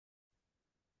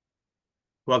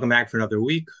Welcome back for another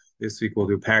week. This week we'll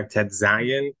do Parak Tet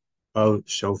Zayin of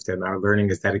Shoftim. Our learning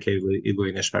is dedicated to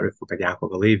Ilui Nishmat Rivka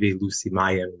Yaakov Alevi, Lucy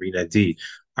Maya, and Rina D.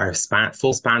 Our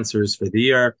full sponsors for the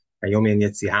year, Naomi and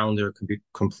Yitzi Hollander,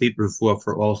 complete refuah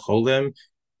for all cholim,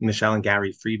 Michelle and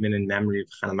Gary Friedman in memory of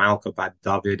Chana Malka, Bat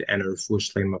David, and a refuah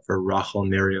shlema for Rachel,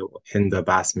 Miriam, Hinda,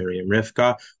 Bas, Miriam,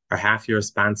 Rivka. Our half-year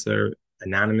sponsor,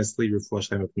 anonymously, refuah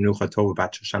shlema for Menucha Tova,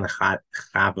 Bat Shoshana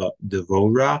Chava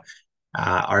Devora.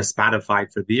 Our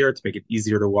Spotify for the year to make it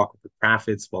easier to walk with the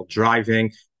prophets while driving,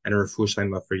 and a refuah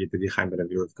shlema for Yiddi Chaim ben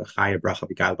Aviv Kachaya Bracha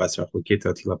Vigal Basar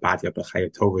Chukito Tila Batya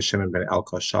Bechaya Tova Shimon ben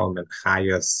Elka Shalom ben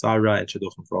Chaya Sarah and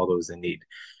Shidduchim for all those in need.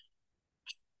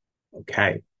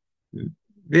 Okay,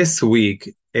 this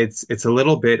week it's a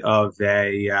little bit of a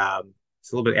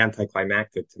it's a little bit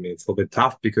anticlimactic to me. It's a little bit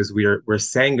tough because we're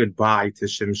saying goodbye to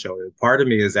Shimshon, and part of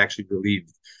me is actually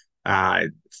relieved.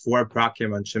 For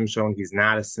Prakim on Shimshon, he's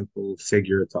not a simple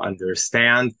figure to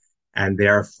understand, and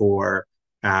therefore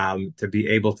to be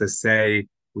able to say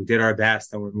we did our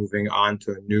best and we're moving on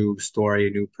to a new story,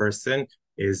 a new person,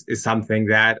 is something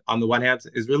that on the one hand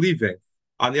is relieving.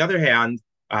 On the other hand,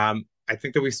 I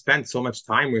think that we spent so much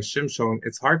time with Shimshon,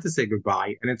 it's hard to say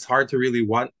goodbye, and it's hard to really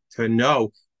want to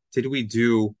know, did we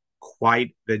do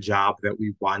quite the job that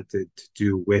we wanted to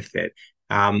do with it?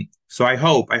 So I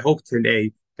hope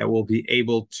today that we'll be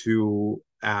able to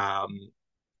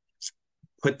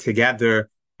put together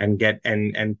and get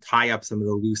and tie up some of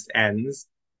the loose ends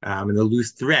and the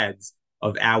loose threads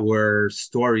of our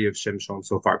story of Shimshon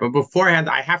so far. But beforehand,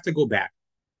 I have to go back.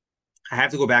 I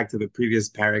have to go back to the previous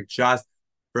parak just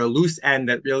for a loose end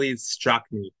that really struck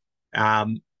me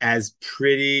as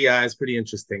pretty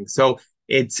interesting. So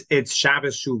it's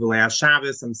Shabbos Shuv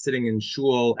Shabbos. I'm sitting in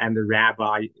shul, and the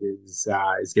rabbi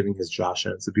is giving his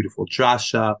drasha. It's a beautiful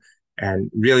drasha,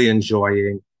 and really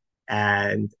enjoying.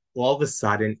 And all of a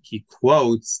sudden, he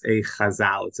quotes a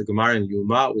Chazal. It's a Gemara in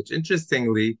Yuma, which,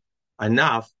 interestingly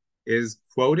enough, is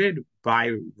quoted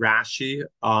by Rashi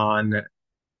in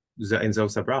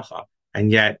Zos Bracha.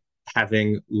 And yet,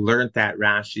 having learned that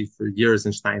Rashi for years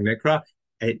in Shnai Mikra,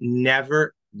 it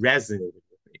never resonated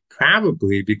with me.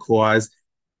 Probably because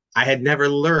I had never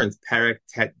learned Perek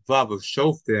Tet Vav of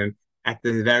Shoftim at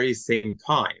the very same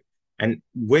time. And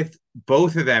with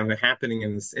both of them happening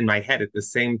in my head at the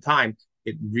same time,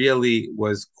 it really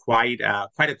was quite a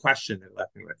question that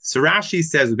left me with. So Rashi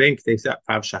says, that the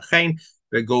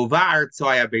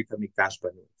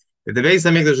Beis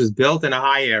Hamikdash was built in a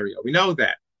high area. We know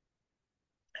that.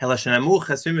 But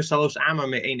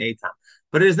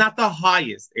it is not the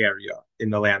highest area in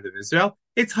the land of Israel.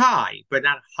 It's high, but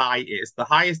not highest. The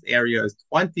highest area is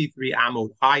 23 amot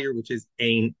higher, which is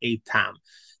Ein Eitam.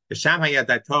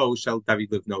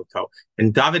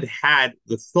 And David had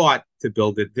the thought to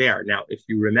build it there. Now, if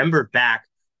you remember back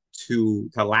to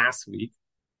last week,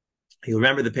 you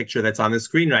remember the picture that's on the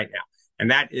screen right now,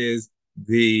 and that is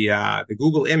the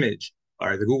Google image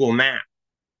or the Google map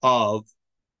of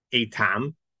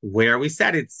Eitam, where we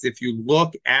said it's, if you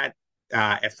look at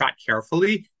Efrat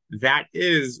carefully, that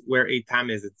is where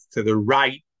Eitam is. It's to the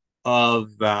right of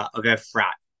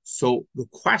Efrat. So the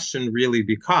question really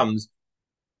becomes,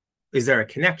 is there a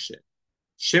connection?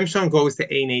 Shimshon goes to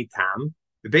Ein Eitam.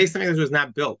 The Beis Hamikdash was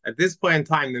not built. At this point in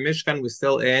time, the Mishkan was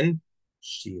still in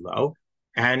Shiloh,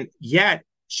 and yet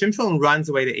Shimshon runs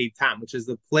away to Eitam, which is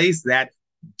the place that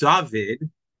David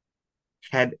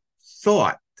had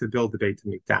thought to build the Beit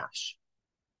HaMikdash.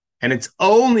 And it's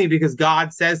only because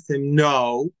God says to him,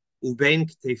 no, ubein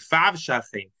ktefav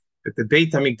shachin, that the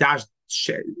Beit HaMikdash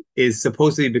is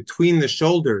supposed to be between the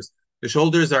shoulders. The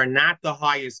shoulders are not the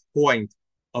highest point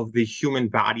of the human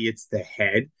body, it's the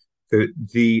head.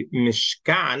 The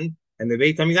Mishkan and the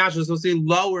Beit HaMikdash is supposed to be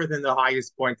lower than the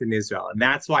highest point in Israel. And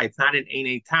that's why it's not in Ein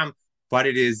Eitam, but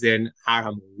it is in Har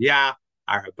HaMoriah,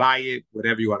 Har HaBayit,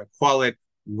 whatever you want to call it,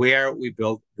 where we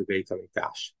built the Beit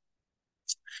HaMikdash.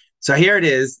 So here it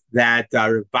is that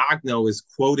Rav Bagno is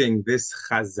quoting this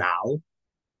Chazal,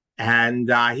 and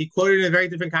he quoted in a very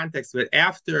different context. But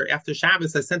after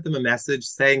Shabbos, I sent him a message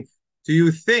saying, do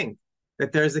you think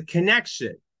that there's a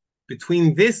connection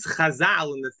between this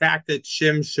Chazal and the fact that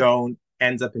Shimshon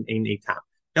ends up in Ein Eitam?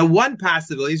 Now, one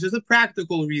possibility is just a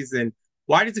practical reason.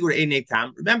 Why does he go to Ein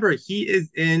Eitam? Remember, he is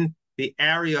in the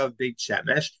area of Beit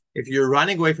Shemesh. If you're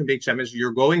running away from Beit Shemesh,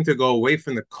 you're going to go away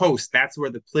from the coast. That's where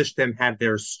the Plishtim have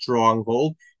their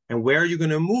stronghold. And where are you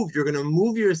going to move? You're going to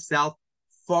move yourself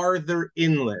farther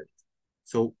inland.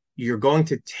 So you're going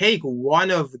to take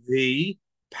one of the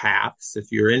paths.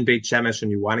 If you're in Beit Shemesh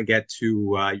and you want to get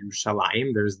to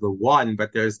Yerushalayim, there's the one,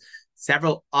 but there's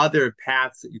several other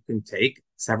paths that you can take,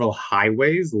 several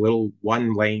highways, little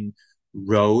one-lane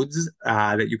roads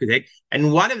that you could take,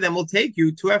 and one of them will take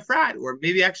you to Efrat, or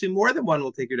maybe actually more than one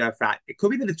will take you to Efrat. It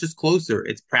could be that it's just closer,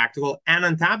 it's practical, and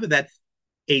on top of that,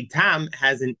 a tam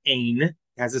has an ain,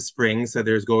 has a spring, so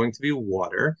there's going to be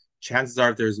water. Chances are,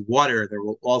 if there's water, there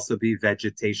will also be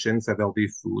vegetation, so there'll be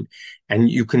food. And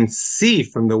you can see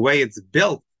from the way it's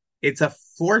built, it's a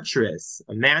fortress,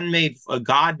 a man-made, a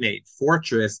God-made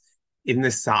fortress in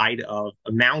the side of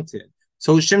a mountain.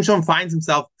 So Shimshon finds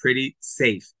himself pretty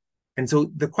safe. And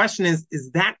so the question is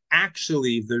that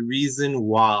actually the reason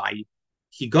why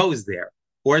he goes there?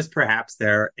 Or is perhaps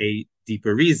there a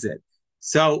deeper reason?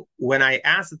 So when I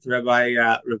asked it to Rabbi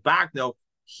Rabagno,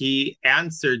 he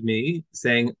answered me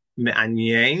saying,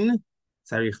 "Me'anyen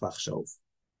tzarich lachshov."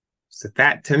 So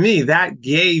that, to me, that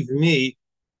gave me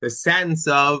the sense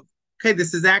of, okay,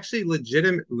 this is actually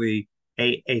legitimately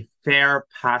a fair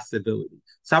possibility.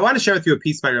 So I want to share with you a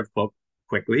piece by Rav Kook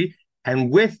quickly,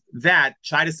 and with that,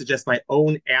 try to suggest my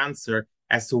own answer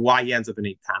as to why he ends up in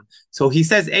Eitam. So he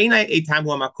says, Eitam hu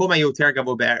hamakom hayoter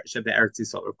gavo be'eretz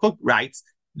Yisrael. Rav Kook writes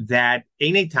that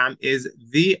Ein Tam is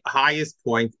the highest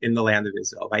point in the land of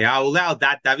Israel.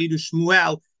 That David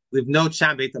Shmuel livnot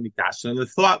sham Beit Hamikdash. And the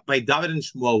thought by David and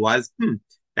Shmuel was,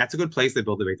 that's a good place to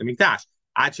build a Beit Hamikdash.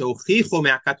 עד שהוכיחו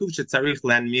מהכתוב שצריך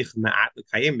להנמיך מעט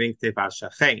לקיים בין כתפיו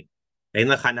שכן. ואין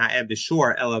לך נאה בשור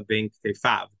אלא בין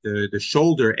כתפיו. The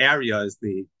shoulder area is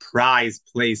the prize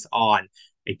place on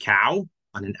a cow,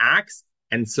 on an ox,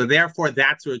 and so therefore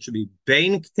that's where it should be.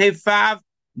 בין כתפיו,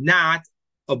 not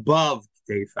above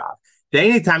כתפיו.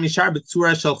 ואין tam נשאר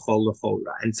בצורה של חול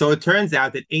לכאורה. And so it turns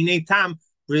out that אין tam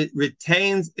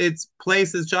retains its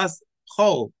place as just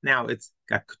chol. Now it's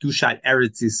got kedushat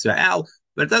Eretz Yisrael,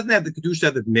 but it doesn't have the kedusha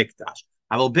of the mikdash.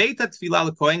 Aval beit tefillah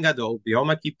lekohen gadol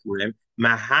b'yom kippurim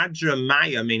mahadra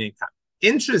maya meinetam.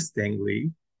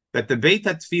 Interestingly, that the beit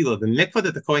tefillah, the mikvah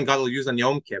that the kohen gadol used on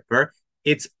Yom Kippur,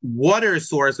 its water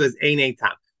source was ein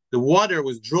tam. The water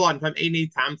was drawn from ein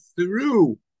tam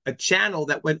through a channel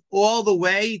that went all the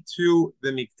way to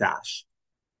the mikdash.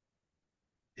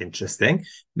 Interesting.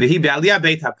 V'hi be'aliyah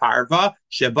beit haparva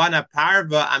shebana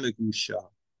parva amegusha.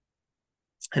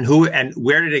 And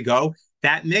where did it go?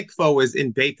 That mikvah was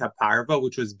in Beit HaParva,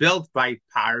 which was built by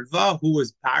Parva. Who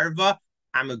was Parva?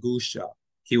 Amagusha.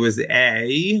 He was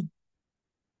a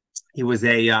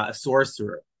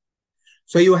sorcerer.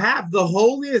 So you have the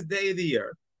holiest day of the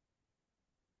year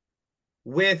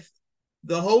with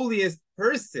the holiest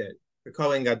person, the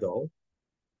Kohen Gadol,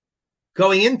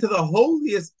 going into the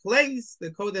holiest place, the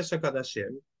Kodesh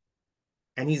HaKodashim,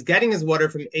 and he's getting his water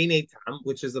from Ein Tam,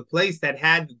 which is a place that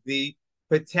had the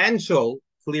potential,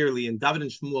 clearly in David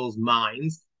and Shmuel's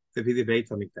minds, to be the Beit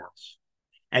HaMikdash.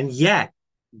 And yet,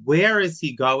 where is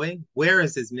he going? Where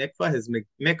is his mikvah? His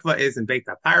mikvah is in Beit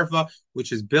HaParva,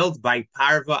 which is built by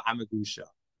Parva Amagusha,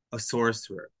 a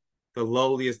sorcerer, the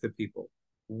lowliest of people.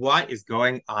 What is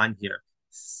going on here?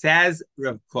 Says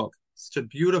Rav Kook. Such a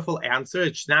beautiful answer.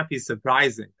 It should not be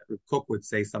surprising that Rav Kook would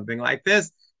say something like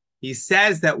this. He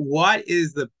says that what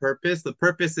is the purpose? The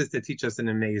purpose is to teach us an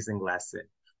amazing lesson.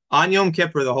 On Yom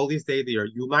Kippur, the holiest day of the year,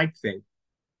 you might think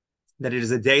that it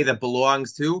is a day that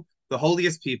belongs to the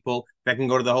holiest people that can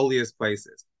go to the holiest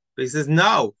places. But he says,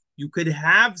 no, you could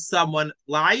have someone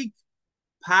like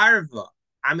Parva,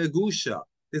 Amegusha,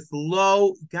 this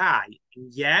low guy,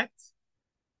 and yet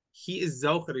he is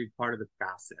zocher to be part of the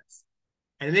process.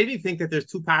 And it made me think that there's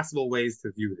two possible ways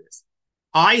to view this.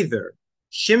 Either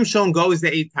Shimshon goes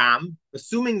to Eitam,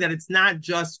 assuming that it's not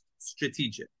just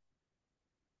strategic.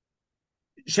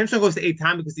 Shimshon goes to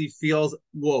Eitam because he feels,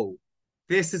 whoa,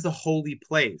 this is a holy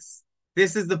place.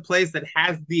 This is the place that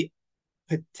has the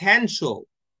potential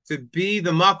to be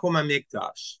the Makom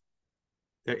HaMikdash.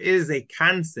 There is a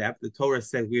concept, the Torah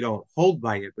says we don't hold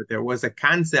by it, but there was a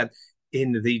concept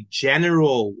in the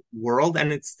general world,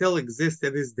 and it still exists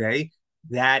to this day,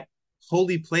 that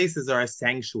holy places are a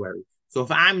sanctuary. So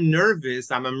if I'm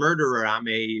nervous, I'm a murderer, I'm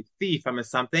a thief, I'm a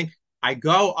something, I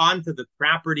go onto the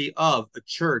property of a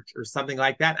church or something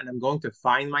like that, and I'm going to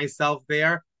find myself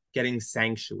there getting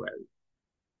sanctuary.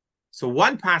 So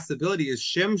one possibility is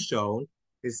Shimshon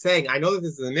is saying, I know that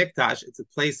this is a mikdash, it's a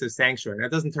place of sanctuary. And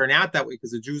it doesn't turn out that way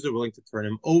because the Jews are willing to turn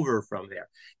him over from there.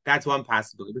 That's one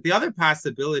possibility. But the other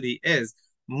possibility is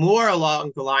more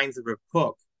along the lines of Rav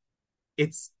Kook.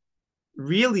 It's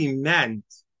really meant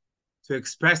to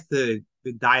express the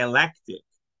dialectic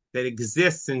that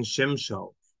exists in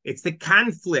Shimshon. It's the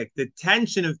conflict, the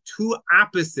tension of two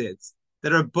opposites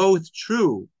that are both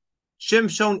true.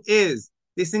 Shimshon is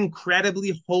this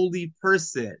incredibly holy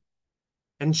person.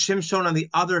 And Shimshon, on the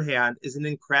other hand, is an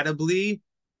incredibly,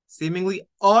 seemingly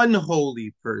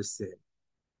unholy person.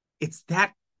 It's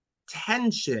that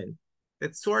tension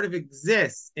that sort of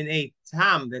exists in a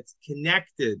tam that's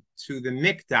connected to the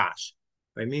mikdash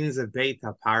by means of Beit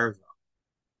HaParva.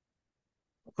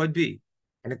 It could be.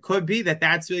 And it could be that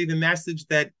that's really the message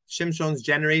that Shimshon's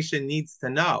generation needs to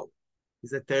know, is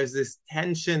that there's this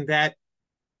tension that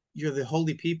you're the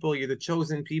holy people, you're the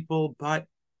chosen people, but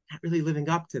not really living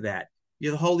up to that.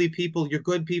 You're the holy people, you're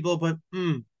good people, but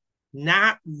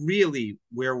not really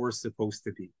where we're supposed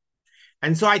to be.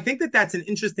 And so I think that that's an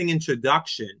interesting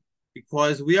introduction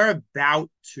because we are about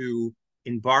to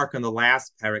embark on the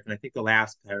last parak, and I think the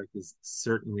last parak is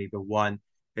certainly the one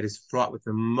that is fraught with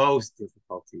the most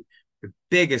difficulty, the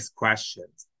biggest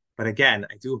questions. But again,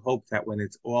 I do hope that when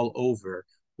it's all over,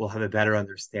 we'll have a better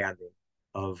understanding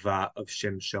of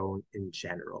Shimshon in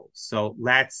general. So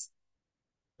let's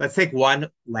take one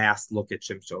last look at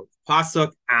Shimshon.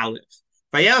 Pasuk Aleph.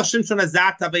 Vayel Shimshon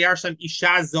azata vayarsham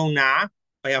isha zona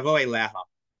vayavo eleha.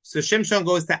 So Shimshon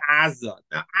goes to Aza.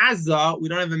 Now Aza, we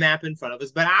don't have a map in front of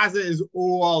us, but Aza is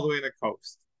all the way in the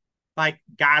coast, like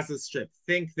Gaza Strip.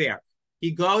 Think there.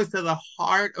 He goes to the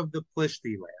heart of the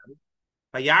Plishti land.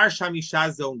 Vayarsham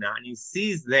isha zona, and he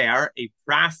sees there a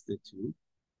prostitute,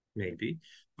 maybe.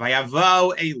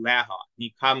 Vayavo eleha,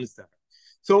 he comes to her.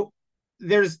 So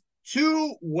there's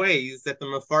two ways that the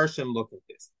Mefarshim look at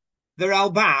this. The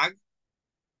Ralbag,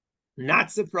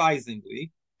 not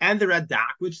surprisingly, and the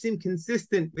Radak, which seem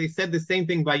consistent, they said the same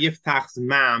thing by Yiftach's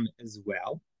mom as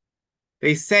well.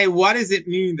 They say, what does it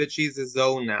mean that she's a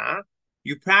Zona?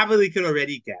 You probably could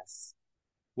already guess.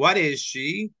 What is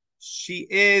she? She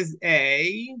is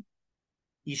a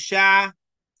Isha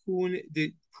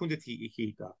Kundati.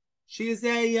 She is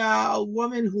a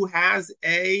woman who has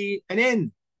an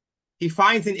inn. He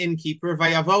finds an innkeeper,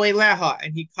 Vayavo eleha,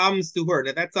 and he comes to her.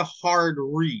 Now that's a hard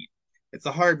read. It's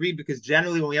a hard read because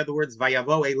generally when we have the words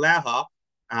Vayavo eleha,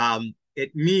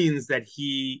 it means that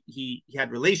he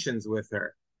had relations with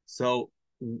her. So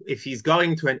if he's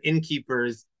going to an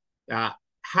innkeeper's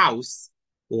house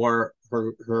or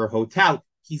her hotel,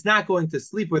 he's not going to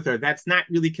sleep with her. That's not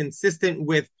really consistent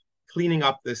with cleaning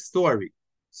up the story.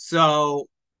 So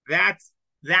that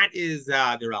is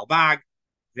the Ralbag.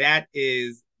 That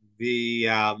is the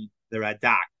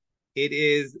Radak. It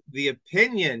is the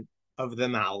opinion of the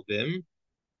Malbim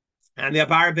and the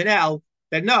Abar Benel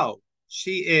that no,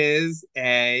 she's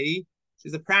a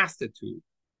prostitute.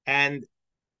 And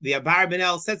the Abar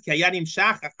Benel says,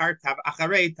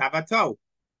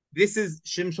 this is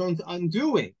Shimshon's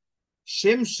undoing.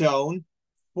 Shimshon,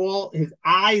 his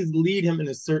eyes lead him in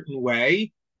a certain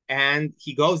way, and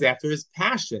he goes after his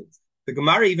passions. The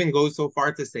Gemara even goes so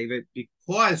far to say that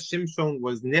because Shimshon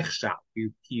was nichshal,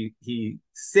 he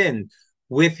sinned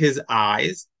with his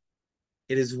eyes.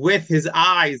 It is with his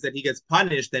eyes that he gets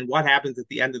punished. And what happens at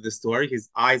the end of the story? His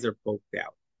eyes are poked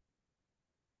out.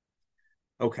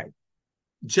 Okay,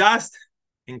 just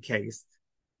in case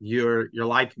you're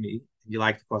like me, you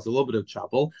like to cause a little bit of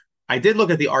trouble. I did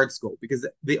look at the art scroll because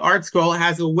the art scroll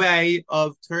has a way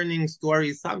of turning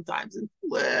stories sometimes a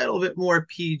little bit more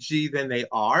PG than they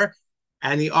are.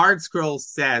 And the art scroll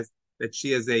says that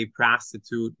she is a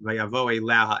prostitute, Vayavo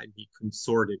eleha, and he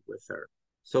consorted with her.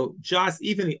 So just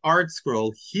even the art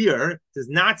scroll here does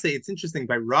not say, it's interesting,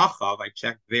 by Rachav, I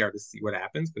checked there to see what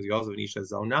happens, because you also have an Isha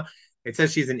Zona, it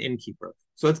says she's an innkeeper.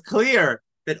 So it's clear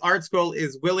that art scroll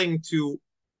is willing to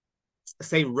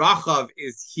say Rachav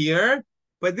is here,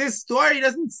 but this story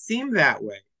doesn't seem that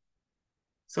way.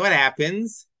 So what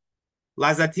happens?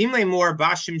 Lazatim lemor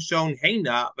bashim shon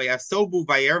heina vayasobu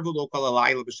vayervu lo kol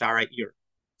halayla b'shara ir.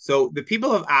 So the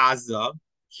people of Aza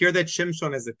hear that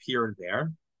Shimshon has appeared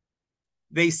there.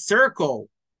 They circle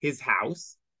his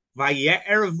house.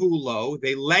 Vaye'ervulo.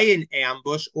 They lay in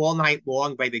ambush all night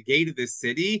long by the gate of the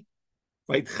city.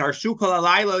 We're going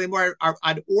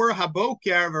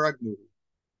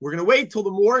to wait till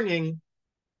the morning,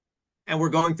 and we're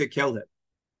going to kill him.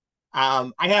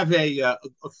 I have a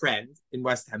friend in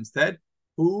West Hempstead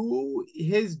who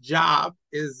his job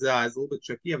is a little bit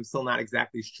tricky. I'm still not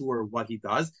exactly sure what he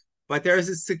does, but there is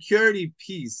a security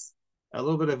piece, a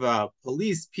little bit of a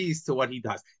police piece to what he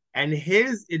does. And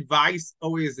his advice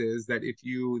always is that if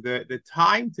you the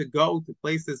time to go to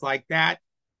places like that,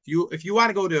 if you want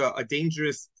to go to a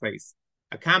dangerous place,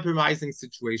 a compromising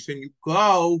situation, you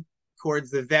go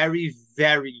towards the very,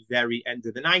 very, very end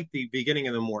of the night, the beginning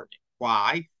of the morning.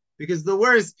 Why? Because the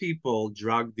worst people,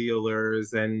 drug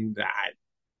dealers and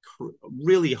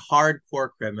really hardcore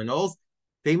criminals,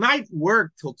 they might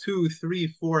work till 2, 3,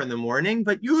 4 in the morning,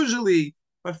 but usually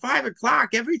by 5 o'clock,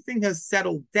 everything has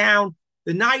settled down.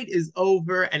 The night is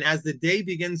over, and as the day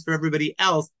begins for everybody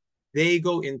else, they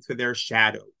go into their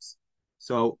shadows.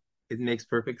 So it makes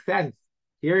perfect sense.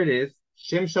 Here it is.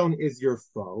 Shimshon is your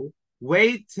foe.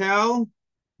 Wait till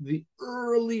the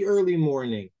early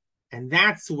morning. And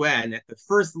that's when, at the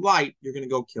first light, you're going to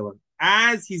go kill him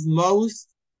as he's most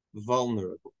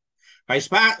vulnerable.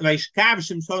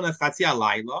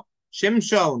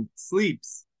 Shimshon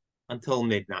sleeps until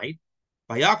midnight.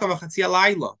 He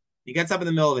gets up in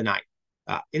the middle of the night.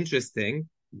 Interesting.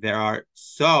 There are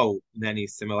so many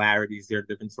similarities here,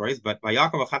 different stories, but it's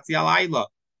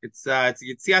a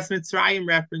Yetzias Mitzrayim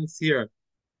reference here.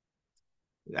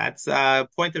 That's a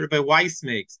point that Rabbi Weiss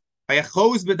makes. And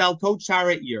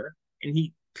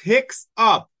he picks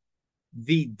up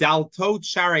the daltot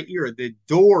sharair, the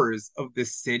doors of the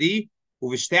city,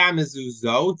 and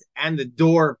the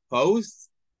door posts,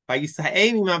 and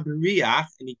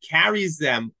he carries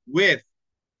them with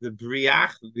the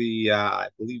briach, I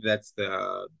believe that's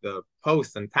the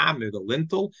post on top, the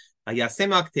lintel. He puts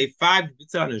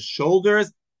it on his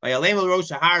shoulders, and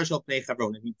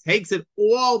he takes it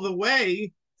all the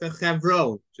way to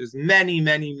Hebron, which is many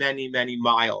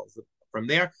miles from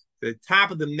there to the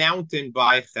top of the mountain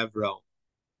by Hebron.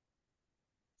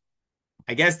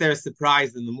 I guess they're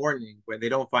surprised in the morning when they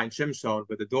don't find Shimshon,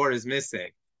 but the door is missing.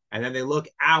 And then they look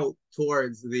out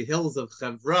towards the hills of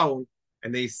Hebron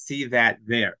and they see that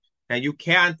there. Now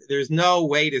there's no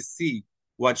way to see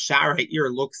what Shar Ha'ir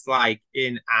looks like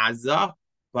in Aza,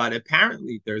 but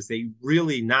apparently there's a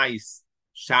really nice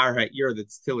Shar Ha'ir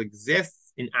that still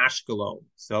exists in Ashkelon.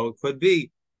 So it could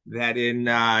be that in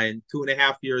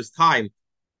 2.5 years' time,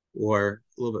 or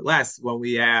a little bit less, when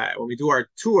we do our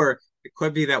tour, it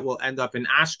could be that we'll end up in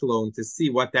Ashkelon to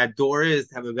see what that door is,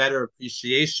 to have a better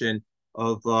appreciation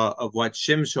of what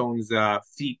Shimshon's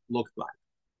feet looked like.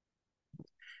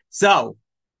 So,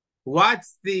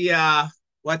 what's the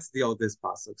deal with this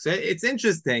pasuk? So it's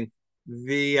interesting.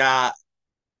 The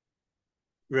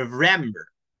remember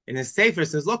in his sefer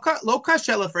says lo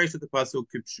kashel afresh the pasuk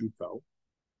kipshuto.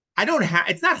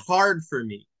 It's not hard for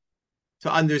me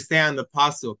to understand the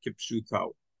pasuk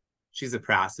kipshuto. She's a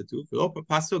prostitute.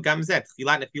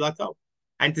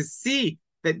 And to see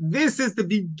that this is the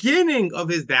beginning of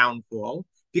his downfall,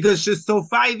 because because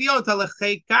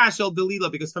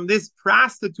from this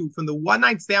prostitute, from the one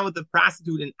night stand with the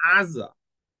prostitute in Aza,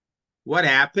 what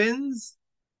happens?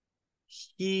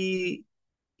 He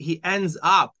ends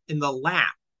up in the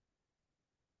lap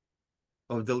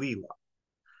of Delilah.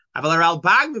 But the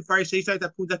Ralbag,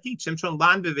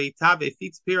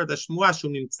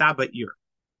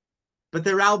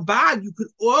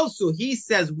 he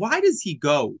says, why does he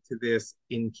go to this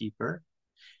innkeeper?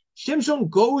 Shimshon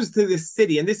goes to this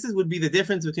city, and would be the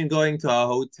difference between going to a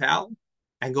hotel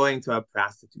and going to a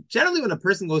prostitute. Generally, when a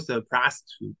person goes to a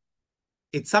prostitute,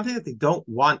 it's something that they don't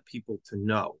want people to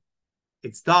know.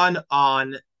 It's done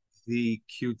on the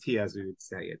QT, as we would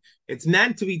say it. It's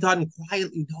meant to be done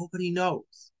quietly. Nobody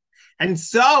knows. And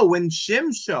so when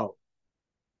Shimshon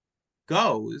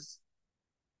goes,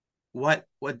 what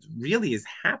really is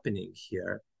happening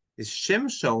here is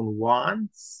Shimshon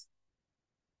wants,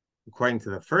 according to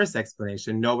the first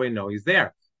explanation, nobody knows he's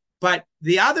there. But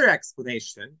the other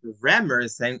explanation, the Remer,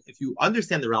 is saying, if you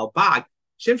understand the Ralbag,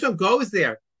 Shimshon goes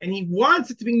there and he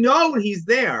wants it to be known he's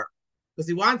there because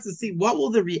he wants to see what will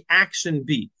the reaction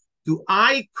be. Do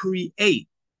I create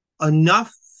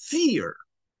enough fear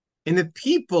in the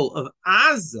people of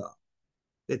Aza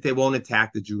that they won't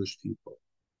attack the Jewish people?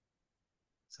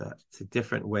 So it's a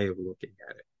different way of looking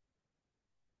at it.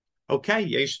 Okay,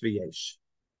 yesh v'yesh.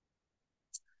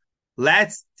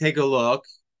 Let's take a look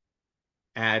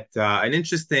at an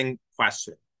interesting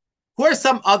question. Who are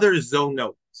some other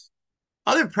zonot,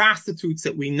 other prostitutes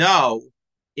that we know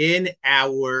in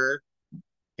our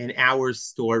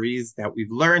stories that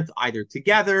we've learned either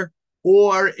together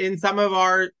or in some of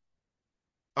our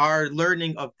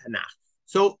learning of Tanakh?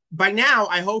 So by now,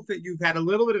 I hope that you've had a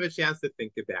little bit of a chance to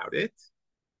think about it.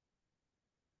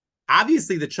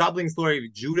 Obviously, the troubling story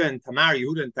of Judah and Tamar,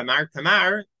 Yehuda and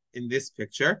Tamar, in this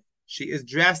picture, she is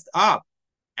dressed up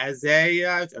as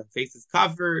her face is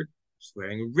covered, she's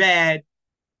wearing red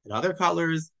and other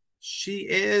colors. She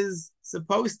is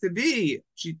supposed to be,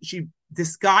 she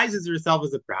disguises herself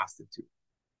as a prostitute.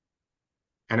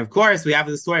 And of course, we have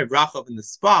the story of Rachel and the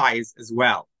spies as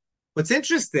well. What's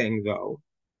interesting, though,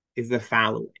 is the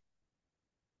following.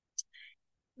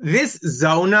 This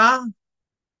Zona,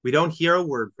 we don't hear a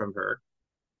word from her.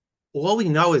 All we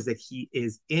know is that he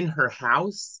is in her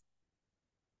house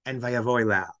and vayavoy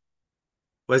la.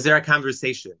 Was there a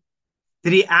conversation?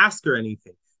 Did he ask her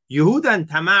anything? Yehuda and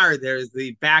Tamar, there's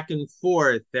the back and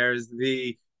forth. There's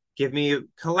the give me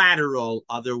collateral,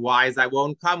 otherwise I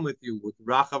won't come with you. With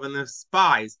Rachav and the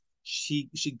spies, she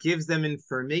gives them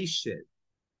information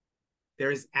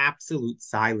there is absolute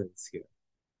silence here.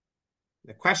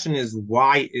 The question is,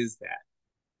 why is that?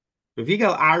 But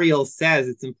Vigal Ariel says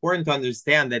it's important to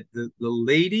understand that the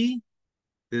lady,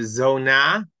 the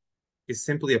Zona, is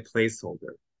simply a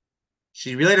placeholder.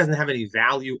 She really doesn't have any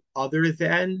value other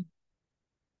than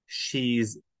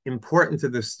she's important to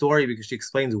the story because she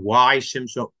explains why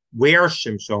Shimshon, where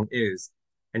Shimshon is,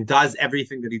 and does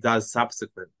everything that he does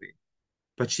subsequently.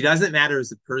 But she doesn't matter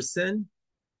as a person,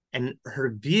 and her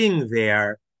being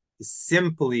there is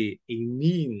simply a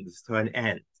means to an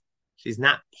end. She's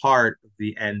not part of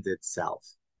the end itself.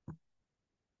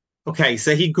 Okay,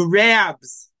 so he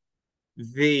grabs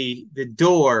the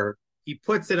door, he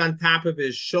puts it on top of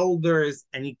his shoulders,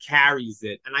 and he carries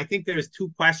it. And I think there's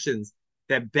two questions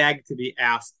that beg to be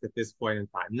asked at this point in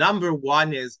time. Number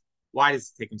one is, why does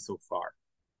it take him so far?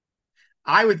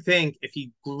 I would think if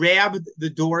he grabbed the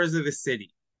doors of the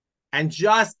city and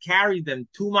just carried them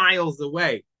 2 miles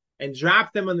away and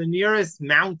dropped them on the nearest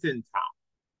mountaintop,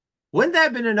 wouldn't that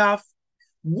have been enough?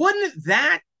 Wouldn't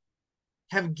that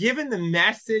have given the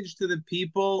message to the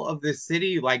people of the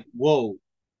city, like, whoa,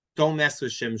 don't mess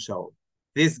with Shimshon.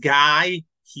 This guy,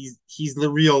 he's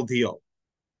the real deal.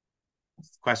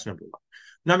 That's question number one.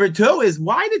 Number two is,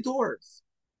 why the doors?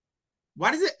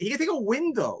 Why does it? He can take a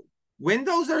window.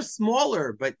 Windows are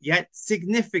smaller, but yet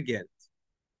significant.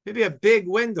 Maybe a big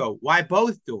window. Why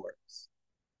both doors?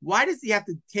 Why does he have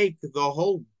to take the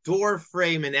whole door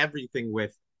frame and everything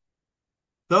with him?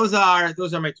 Those are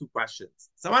my two questions.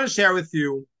 So I want to share with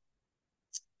you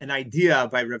an idea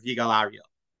by Rav Yigal Ariel.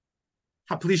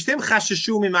 Haplishtim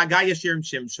chashashu mimagay yashir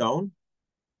Shimshon.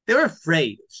 They were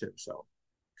afraid of Shimshon.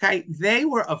 Okay, they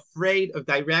were afraid of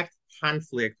direct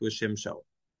conflict with Shimshon.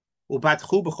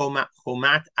 Ubatchu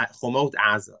b'chomot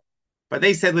Aza. But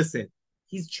they said, listen,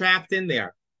 he's trapped in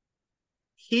there.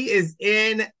 He is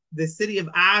in the city of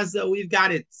Aza. We've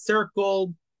got it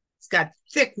circled. It's got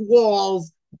thick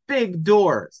walls, big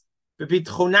doors. They're like,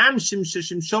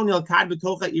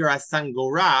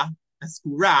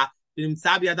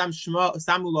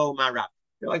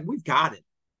 we've got it.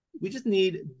 We just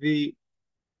need the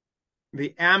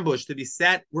ambush to be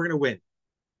set. We're going to win.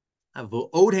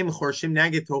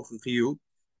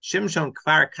 Shimshon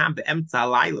kvar kam be'emtza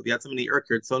alayla v'yatzam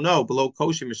ni'erkert. So no, below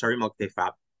koshim misharim al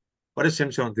ktefav. What does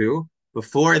Shimshon do?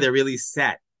 Before they're really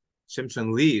set,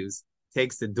 Shimshon leaves,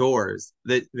 takes the doors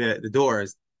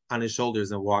on his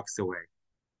shoulders and walks away.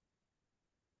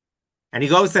 And he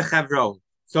goes to Hebron.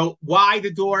 So why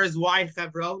the doors? Why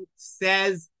Hebron?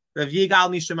 Says Rav Yigal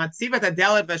Nishamatzivat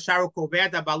Adelet Vasharu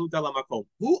Kovet Balut Alamakom.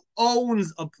 Who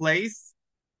owns a place?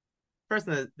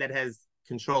 Person that has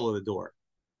control of the door.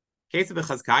 If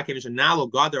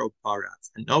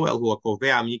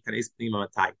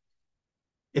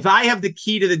I have the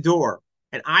key to the door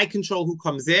and I control who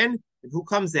comes in and who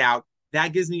comes out,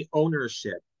 that gives me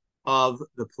ownership of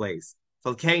the place.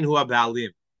 Shimshon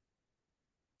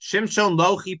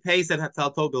lochi pays at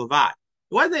hatalto bilvad.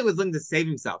 It wasn't that he was looking to save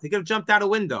himself. He could have jumped out a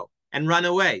window and run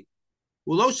away.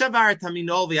 He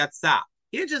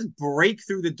didn't just break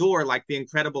through the door like the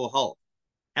Incredible Hulk.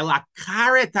 He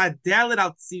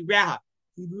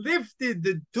lifted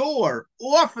the door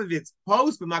off of its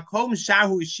post, but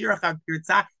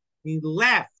he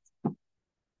left.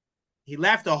 He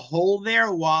left a hole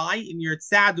there. Why? In your to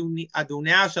say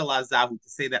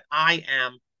that I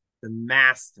am the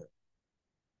master.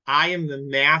 I am the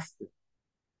master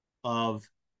of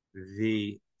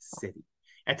the city.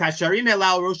 Asarot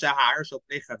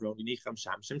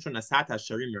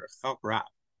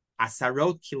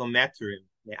kilometrim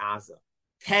me'aza.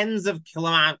 Tens of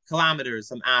kilometers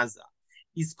from Aza.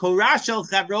 Is korashel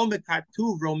Chavron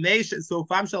bekatuv romesh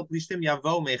sofam shel plishtim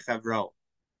yavo me Chavron.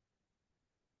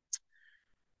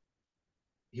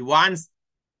 He wants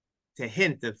to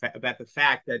hint about the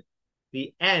fact that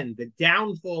the end, the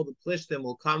downfall of the Plishtim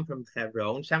will come from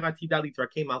Hebron. Shamati dalit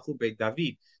rakei malchu beit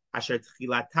David. Asher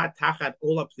tchilata tachat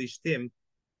ola Plishtim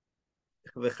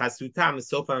v'chasutam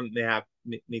sofam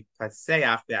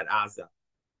mitpaseach be'at Aza.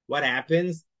 What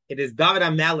happens? It is David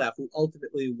HaMelech who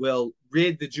ultimately will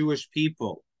rid the Jewish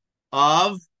people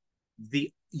of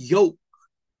the yoke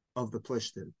of the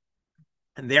Plishtim.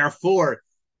 And therefore,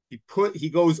 he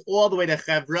goes all the way to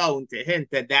Hebron to hint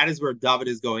that is where David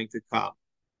is going to come.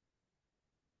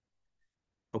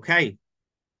 Okay.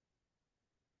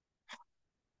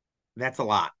 That's a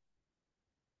lot.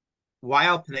 Why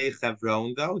Al Pnei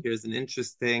Hebron, though? Here's an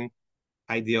interesting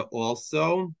idea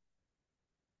also.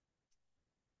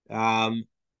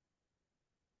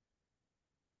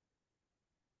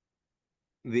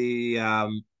 The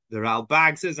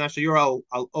Ralbag says,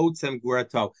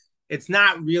 it's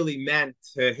not really meant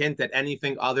to hint at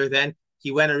anything other than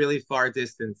he went a really far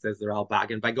distance, says the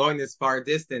Ralbag. And by going this far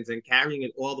distance and carrying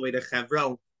it all the way to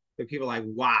Chevron, the people are like,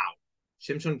 wow,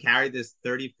 Shimshon carried this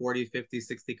 30, 40, 50,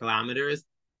 60 kilometers.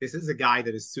 This is a guy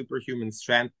that is superhuman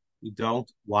strength. You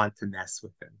don't want to mess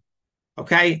with him.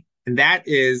 Okay? And that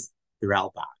is the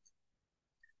Ralbag.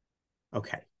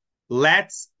 Okay.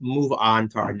 Let's move on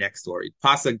to our next story.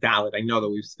 Pasuk Dalet. I know that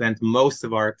we've spent most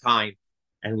of our time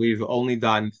and we've only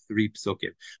done 3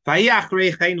 psukim.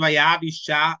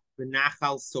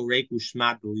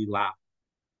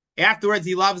 Afterwards,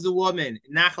 he loves a woman,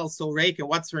 Nachal Sorek, and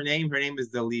what's her name? Her name is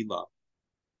Delilah.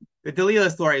 The Delilah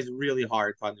story is really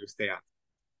hard to understand.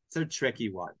 It's a tricky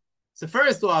one. So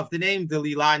first off, the name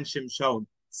Delilah and Shimshon,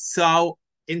 so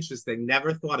interesting.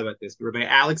 Never thought about this. But Rabbi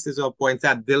Alex Israel points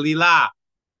out Delilah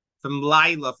from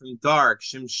Laila, from dark,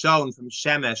 Shimshon from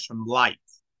Shemesh, from light.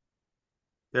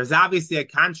 There's obviously a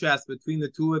contrast between the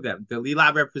two of them.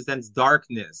 Delilah represents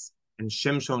darkness and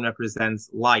Shimshon represents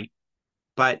light.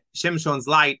 But Shimshon's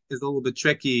light is a little bit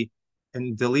tricky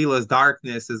and Delilah's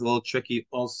darkness is a little tricky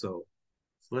also.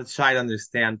 So let's try to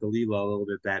understand Delilah a little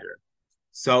bit better.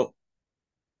 So,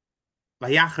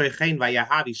 he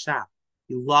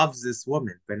loves this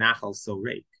woman, Benachal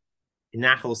Sorek.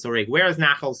 Nachal Sorek. Where is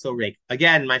Nachal Sorek?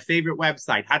 Again, my favorite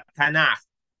website, Tanakh.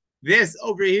 This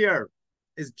over here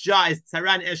is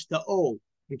Tzaran Eshtaol.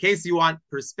 In case you want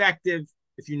perspective,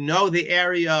 if you know the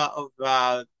area of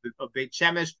Beit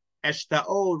Shemesh,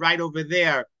 Eshtaol right over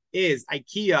there is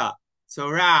IKEA.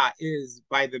 Torah is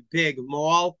by the big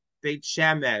mall. Beit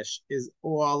Shemesh is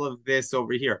all of this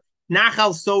over here.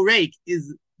 Nachal Sorek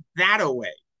is that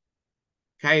away.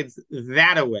 Okay, it's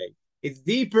that away. It's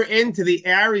deeper into the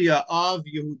area of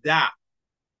Yehuda.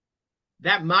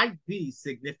 That might be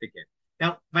significant.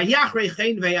 Now, he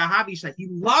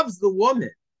loves the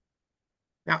woman.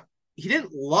 Now, he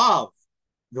didn't love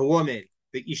the woman,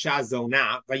 the Isha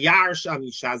Zona.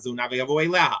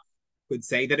 Could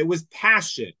say that it was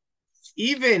passion.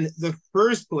 Even the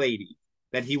first lady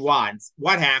that he wants,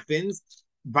 what happens?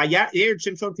 And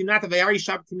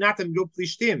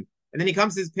then he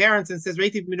comes to his parents and says,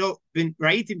 take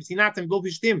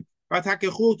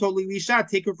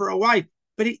her for a wife.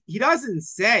 But he doesn't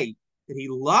say that he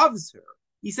loves her.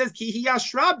 He says,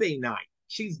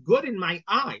 she's good in my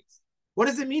eyes. What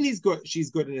does it mean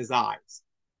she's good in his eyes?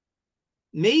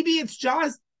 Maybe it's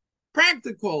just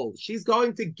practical. She's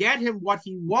going to get him what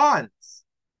he wants.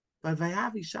 But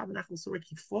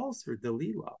he falls for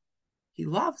Delilah. He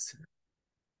loves her.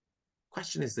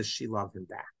 Question is, does she love him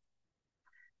back?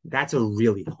 That's a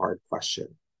really hard question.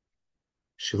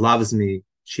 She loves me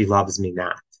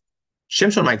not.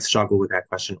 Shimshon might struggle with that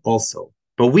question also,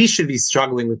 but we should be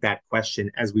struggling with that question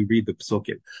as we read the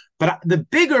psukim. But the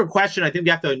bigger question I think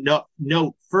we have to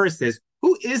note first is,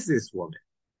 who is this woman?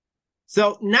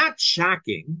 So, not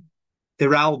shocking, the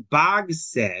Ralbag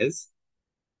says,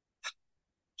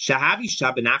 Shahavi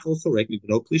Shabenachal Sorek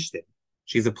Mibno Plishtim.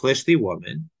 She's a Plishti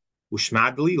woman,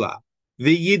 Ushma Delilah.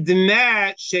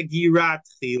 V'yidmeh shegirat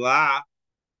chila.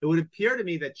 It would appear to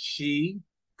me that she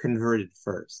converted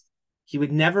first. He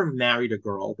would never have married a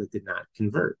girl that did not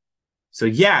convert. So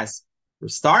yes, her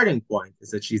starting point is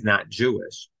that she's not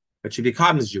Jewish, but she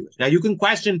becomes Jewish. Now you can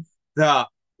question the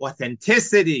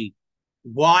authenticity.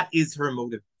 What is her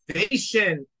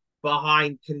motivation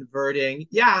behind converting?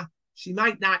 Yeah, she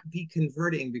might not be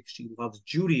converting because she loves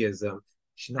Judaism.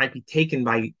 She might be taken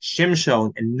by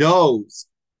Shimshon and knows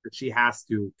that she has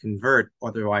to convert,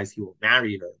 otherwise he will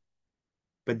marry her.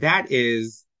 But that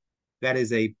is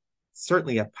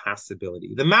certainly a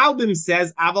possibility. The Malbim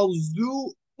says, Aval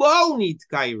zu lo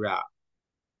nitkaira.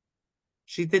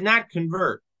 She did not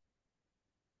convert.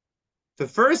 The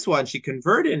first one, she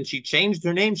converted and she changed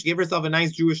her name. She gave herself a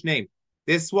nice Jewish name.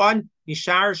 This one,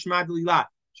 Nishar Shma Delilah.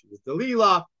 She was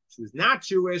Delilah. She was not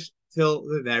Jewish till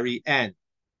the very end.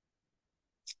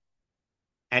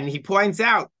 And he points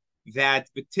out that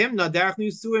in Timnah,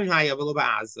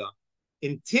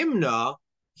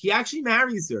 he actually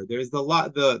marries her. There's the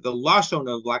lashon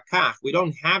of lakach. We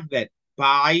don't have that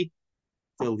by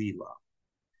Delilah.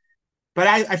 But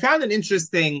I found an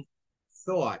interesting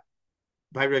thought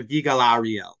by Rav Yigal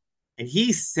Ariel, and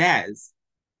he says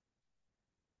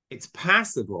it's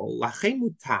possible lachem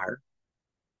mutar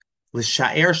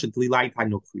l'shaer shedlilah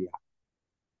tanukriya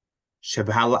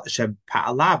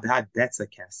sheba'ala b'ad betza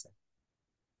kesef.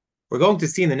 We're going to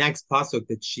see in the next pasuk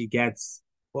that she gets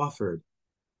offered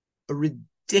a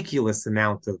ridiculous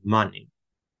amount of money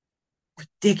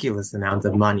to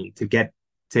get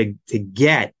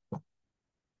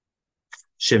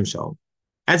Shimshon.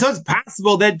 And so it's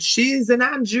possible that she's a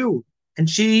non-Jew and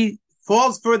she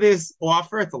falls for this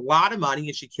offer. It's a lot of money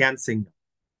and she can't sing.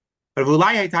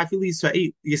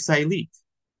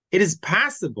 It is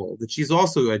possible that she's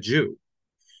also a Jew.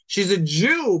 She's a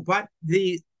Jew, but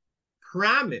the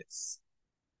promise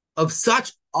of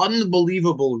such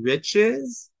unbelievable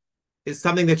riches is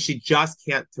something that she just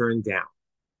can't turn down.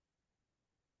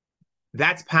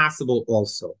 That's possible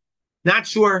also. Not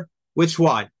sure which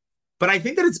one, but I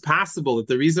think that it's possible that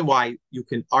the reason why you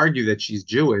can argue that she's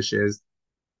Jewish is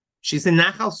she's in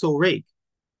Nachal Sorek.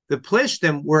 The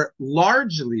Plishtim were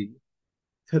largely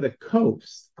to the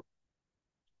coast,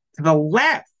 to the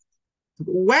left, to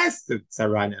the west of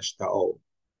Tsaran Eshtaol,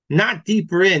 not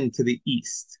deeper into the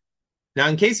east. Now,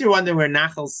 in case you're wondering where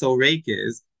Nachal Sorek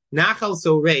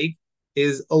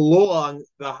is along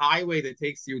the highway that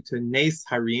takes you to Nes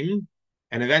Harim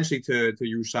and eventually to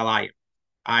Yerushalayim.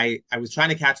 I was trying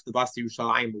to catch the bus to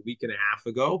Yerushalayim a week and a half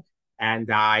ago, and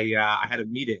I had a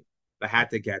meeting that I had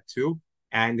to get to,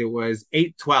 and it was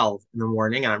 8:12 in the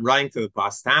morning, and I'm running to the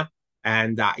bus stop,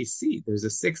 and I see there's a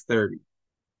 6:30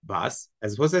 bus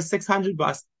as opposed to a 600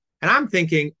 bus, and I'm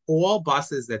thinking all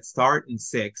buses that start in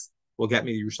 6 will get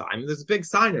me to Yerushalayim. There's a big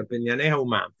sign up in Yanei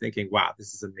Ha'uma. I'm thinking, wow,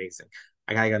 this is amazing.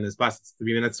 I gotta get on this bus. It's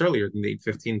 3 minutes earlier than the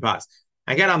 8:15 bus.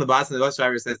 I get on the bus, and the bus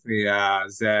driver says to me,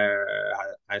 it's a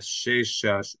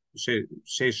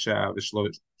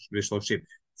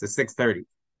 6:30.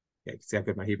 Yeah, you can see how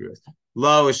good my Hebrew is.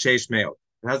 Lo sheish meo.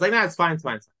 And I was like, nah, it's fine, it's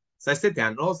fine, it's fine. So I sit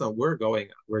down, and also we're doing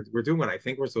what I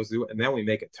think we're supposed to do, and then we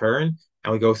make a turn,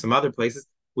 and we go some other places.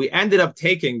 We ended up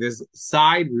taking this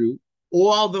side route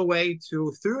all the way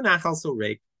through Nachal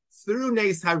Sorek, through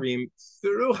Nes Harim,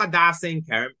 through Hadassah and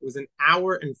Kerem. It was an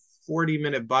hour and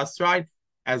 40-minute bus ride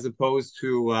as opposed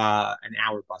to an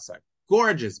hour bus ride.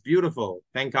 Gorgeous, beautiful.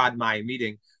 Thank God my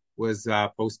meeting was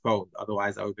postponed.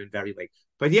 Otherwise, I would have been very late.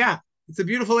 But yeah, it's a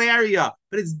beautiful area,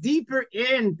 but it's deeper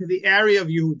into the area of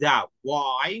Yehuda.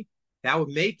 Why? That would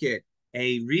make it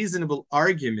a reasonable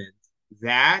argument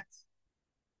that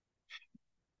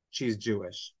she's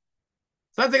Jewish.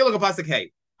 So let's take a look at Pasuk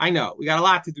Hey. I know, we got a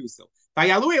lot to do still. The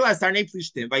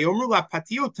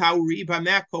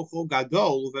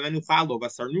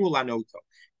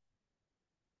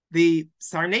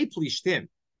Sarnei Plishtim.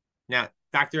 Now,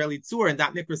 Dr. Elitzur and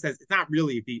Dr. Mikra says it's not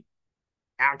really the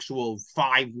actual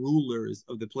 5 rulers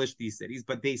of the Plishti cities,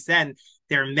 but they send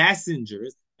their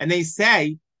messengers and they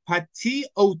say, Pati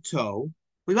Oto,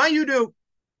 we want you to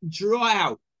draw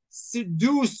out,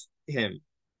 seduce him.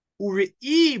 How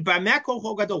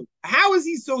is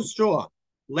he so strong?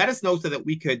 Let us know so that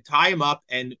we could tie him up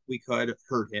and we could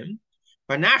hurt him.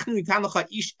 And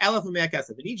each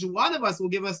one of us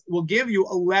will give you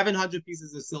 1,100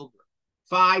 pieces of silver.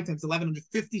 5 times 1,100,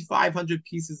 5,500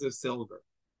 pieces of silver.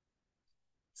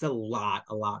 It's a lot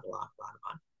of money.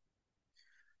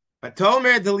 But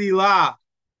Tomer Delilah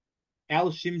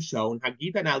El Shimshon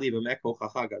Hagita Nali B'Meko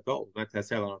Chacha Gadol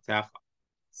V'Teser L'Notecha.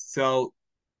 So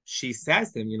she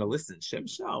says to him, listen,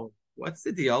 Shimshon, what's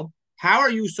the deal? How are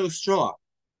you so strong?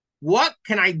 What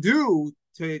can I do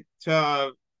to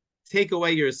take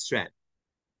away your strength?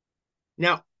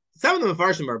 Now, some of the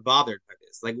Mepharshim are bothered by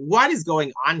this. Like, what is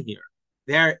going on here?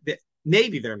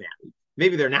 Maybe they're married.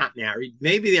 Maybe they're not married.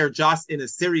 Maybe they're just in a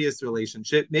serious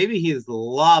relationship. Maybe he is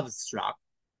love struck.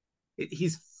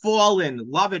 He's fallen,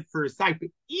 love at first sight. But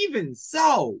even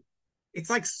so, it's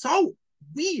like so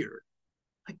weird.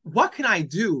 Like, what can I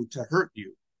do to hurt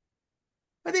you?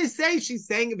 But they say she's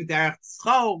saying it b'derech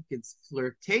tzchok. It's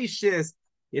flirtatious.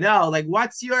 Like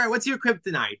what's your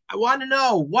kryptonite? I want to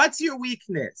know what's your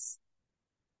weakness.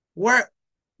 We're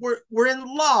in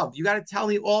love. You got to tell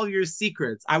me all your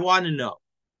secrets. I want to know.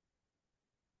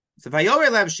 So Vayomer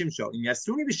Lev Shimshon im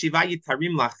yasruni b'shiva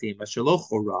yitarim lachim asher lo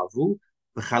choravu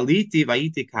v'chaliti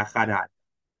vayiti kacharad.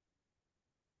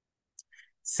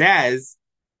 Says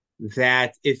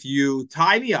that if you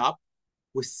tie me up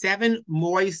with 7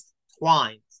 moist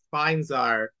twines. Twines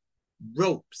are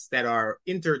ropes that are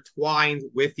intertwined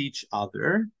with each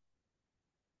other.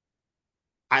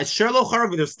 As Sherlock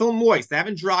Harvey, they're still moist. They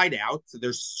haven't dried out, so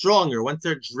they're stronger. Once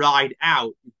they're dried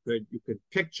out, you could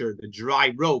picture the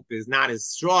dry rope is not as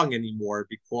strong anymore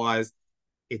because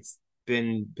it's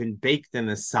been baked in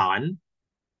the sun.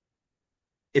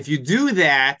 If you do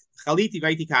that, I'll be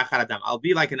like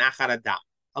an acharadam.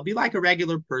 I'll be like a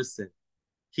regular person.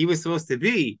 He was supposed to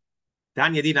be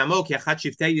Dan Yadid Amok Yachat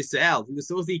Shiftei Yisrael. He was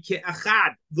supposed to be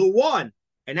Ke'achad, the one.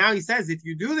 And now he says, if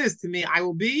you do this to me, I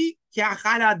will be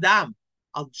Ke'achad Adam.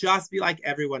 I'll just be like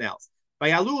everyone else.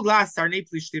 Vayalu la Sarnei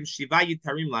Plishtim Shiva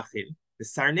Yitarim Lachim. The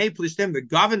Sarnei Plishtim, the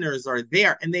governors are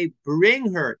there, and they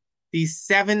bring her these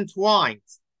 7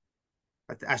 twines.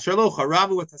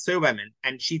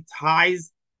 And she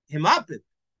ties him up.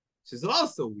 Which is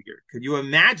also weird. Could you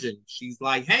imagine? She's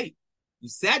like, hey, You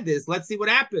said this. Let's see what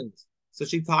happens. So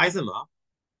she ties him up.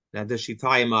 Now, does she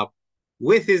tie him up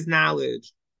with his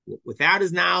knowledge, without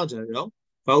his knowledge? I don't know.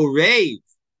 V'orev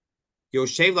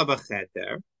Yoshev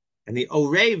labacheder, and the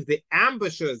orev, the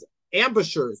ambushers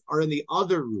are in the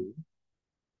other room.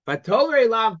 V'torei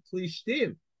lav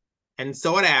plishtim, and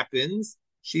so what happens?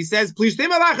 She says, "Plishtim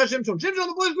alacha Shimshon, Shimshon,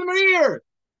 the plishtim are here."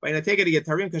 But I take it to get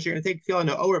tarim because you're going to take tefillah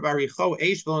no or baricho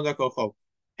eish v'lo,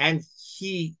 and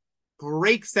he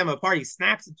breaks them apart. He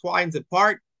snaps the twines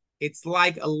apart. It's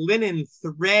like a linen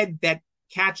thread that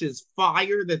catches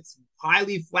fire, that's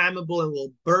highly flammable and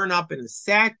will burn up in a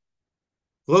sec.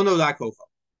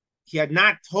 He had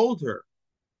not told her.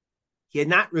 He had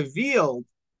not revealed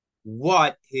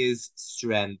what his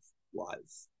strength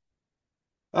was.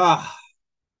 Ah,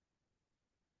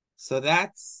 so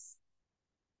that's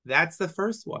the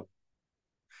first one.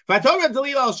 Oh,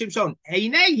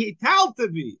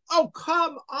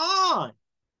 come on.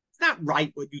 It's not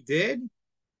right what you did.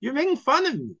 You're making fun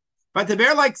of me. But the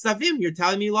bear like Savim, you're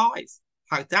telling me lies.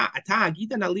 Please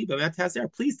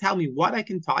tell me what I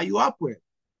can tie you up with.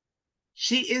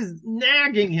 She is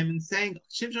nagging him and saying,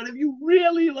 Shimshon, if you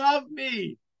really love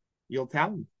me, you'll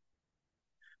tell me.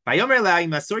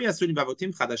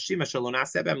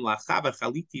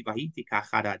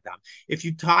 If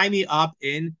you tie me up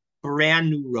in brand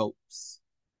new ropes,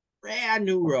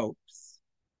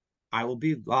 I will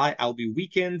be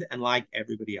weakened and like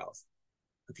everybody else.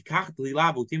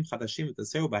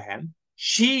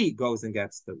 She goes and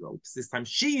gets the ropes. This time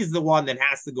she's the one that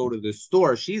has to go to the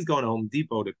store. She's going to Home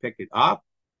Depot to pick it up.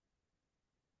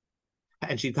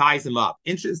 And she ties him up.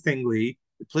 Interestingly,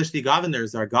 the Plishti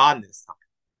governors are gone this time.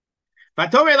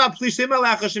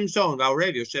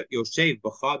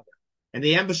 And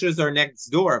the ambushers are next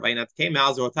door. And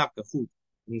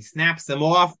he snaps them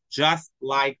off just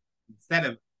like, instead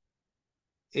of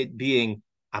it being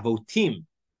avotim,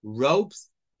 ropes,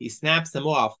 he snaps them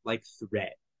off like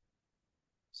thread.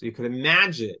 So you could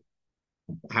imagine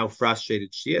how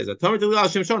frustrated she is. Come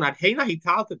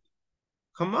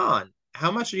on,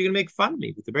 how much are you going to make fun of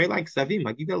me? With the very like Savim,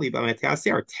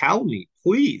 or tell me,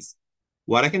 please,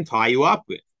 what I can tie you up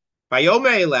with.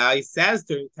 He says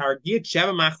to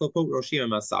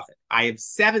I have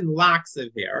 7 locks of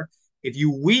hair. If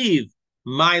you weave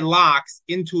my locks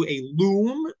into a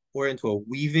loom or into a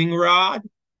weaving rod,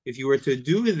 if you were to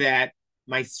do that,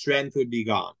 my strength would be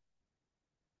gone.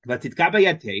 But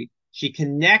she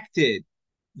connected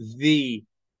the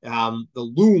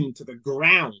loom to the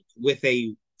ground with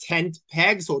a tent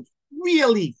peg, so it's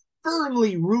really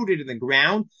firmly rooted in the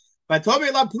ground. But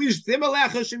Shimshon,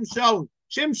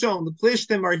 the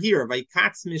plishtim are here.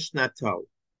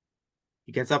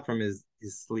 He gets up from his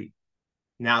sleep.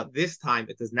 Now, this time,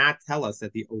 it does not tell us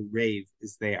that the Orev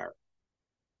is there.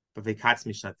 But Vaikatz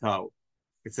Mishnato.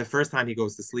 It's the first time he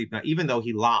goes to sleep. Now, even though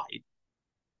he lied,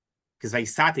 because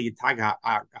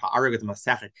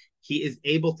he is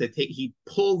able to he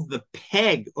pulls the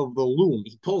peg of the loom.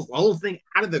 He pulls the whole thing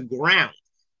out of the ground.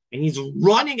 And he's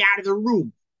running out of the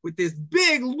room with this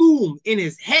big loom in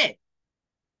his head.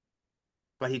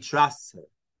 But he trusts her.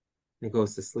 And he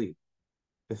goes to sleep.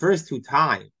 The first 2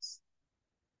 times,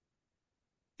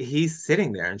 he's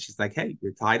sitting there and she's like, hey,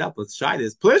 you're tied up. Let's try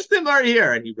this. Plishtim are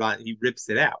here. And he rips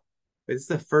it out. But it's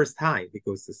the first time he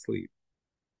goes to sleep.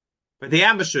 But the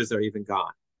ambushers are even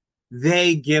gone.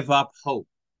 They give up hope.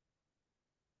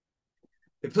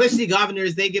 The Plishti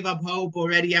governors, they give up hope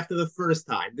already after the first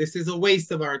time. This is a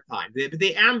waste of our time. But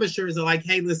the ambushers are like,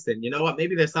 hey, listen, you know what?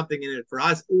 Maybe there's something in it for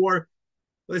us. Or,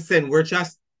 listen, we're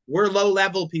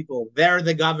low-level people. They're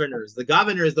the governors. The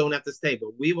governors don't have to stay,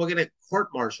 but we will get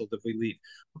court-martialed if we leave.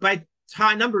 By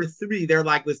time number 3, they're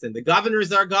like, listen, the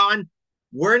governors are gone.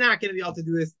 We're not going to be able to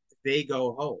do this if they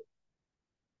go home.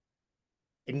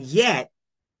 And yet,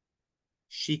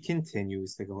 she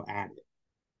continues to go at it.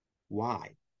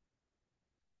 Why?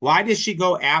 Why does she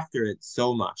go after it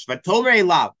so much? How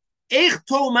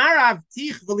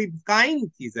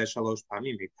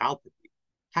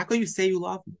can you say you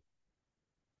love me?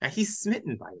 Now, he's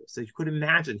smitten by her, so you could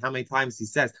imagine how many times he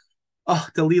says, oh,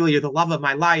 Delilah, you're the love of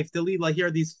my life. Delilah, here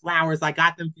are these flowers. I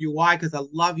got them for you. Why? Because I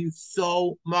love you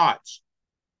so much.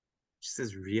 She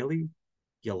says, really?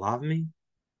 You love me?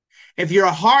 If your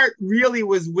heart really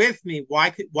was with me,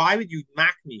 why would you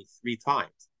mock me 3 times?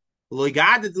 And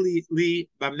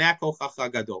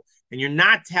you're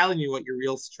not telling me what your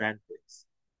real strength is.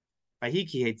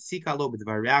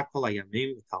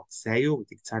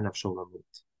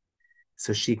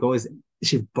 So she goes,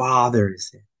 she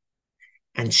bothers him,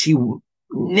 and she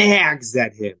nags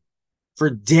at him for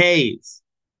days.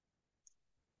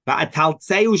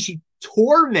 She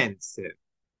torments him.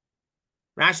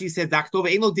 Rashi said,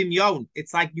 "Daktova eno dimyon."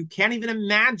 It's like you can't even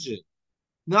imagine.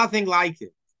 Nothing like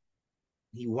it.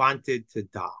 He wanted to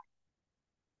die.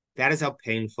 That is how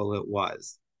painful it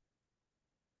was.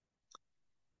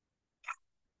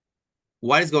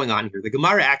 What is going on here? The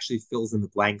Gemara actually fills in the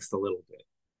blanks a little bit.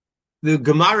 The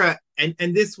Gemara, and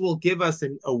this will give us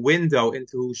a window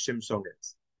into who Shimshon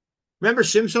is. Remember,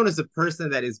 Shimshon is a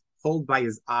person that is pulled by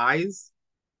his eyes,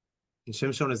 and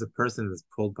Shimshon is a person that is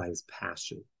pulled by his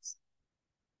passions.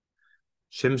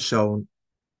 Shimshon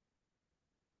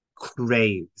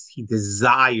craves, he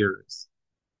desires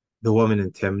the woman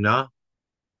in Timnah.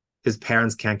 His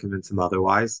parents can't convince him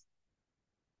otherwise.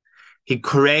 He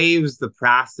craves the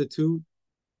prostitute.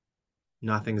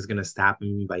 Nothing is going to stop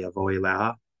him by Yavo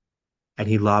Eleha. And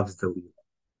he loves the Leela.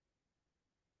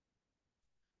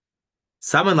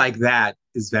 Someone like that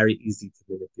is very easy to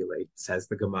manipulate, says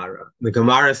the Gemara. The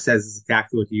Gemara says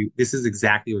this is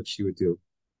exactly what she would do.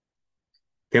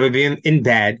 They would be in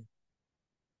bed,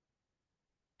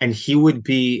 and he would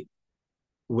be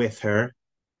with her.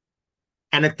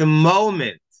 And at the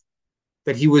moment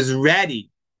that he was ready,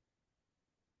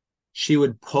 she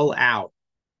would pull out.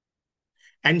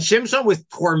 And Shimshon was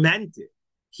tormented.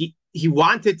 He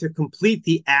wanted to complete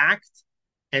the act,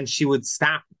 and she would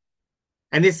stop him.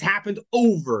 And this happened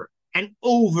over and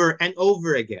over and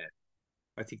over again.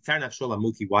 But he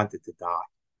wanted to die.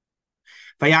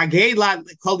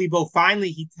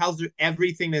 Finally, he tells her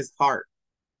everything in his heart.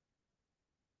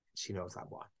 She knows I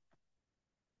won.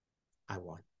 I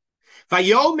won.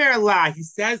 Vayomer la, he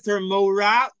says to her,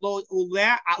 Mora lo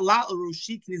ule ala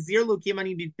urushi knizir lo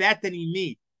kimani bibetani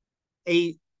mi.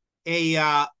 A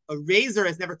razor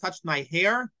has never touched my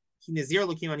hair. Knizir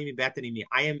lo kimani bibetani mi.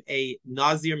 I am a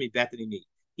nazir mi betani mi.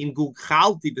 In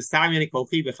gukhalti b'sarmini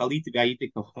kochi b'chaliti v'ayiti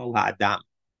kochol ha'adam.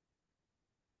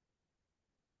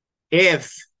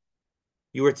 If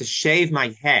you were to shave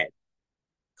my head,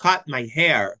 cut my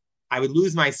hair, I would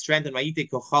lose my strength and v'ayiti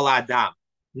kochol ha'adam.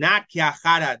 Not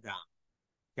kiachad adam.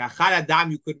 Kiachad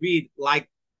adam, you could read like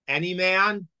any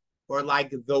man or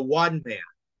like the one man.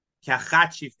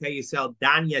 Kiachat shiftei Yisrael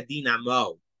dan yadin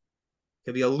amo.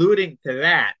 Could be alluding to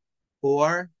that.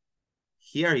 Or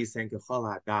here he's saying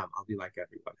kichol adam, I'll be like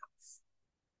everyone else.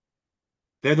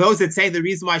 There are those that say the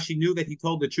reason why she knew that he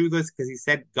told the truth was because he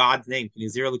said God's name. He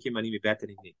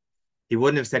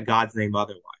wouldn't have said God's name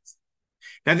otherwise.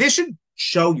 Now this should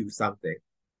show you something.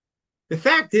 The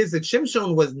fact is that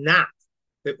Shimshon was not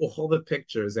that all the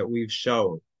pictures that we've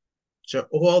shown,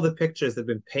 all the pictures that have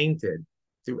been painted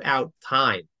throughout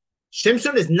time.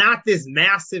 Shimshon is not this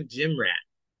massive gym rat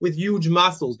with huge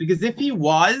muscles, because if he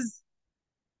was,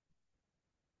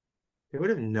 they would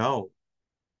have known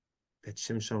that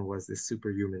Shimshon was this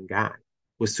superhuman guy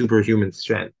with superhuman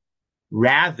strength.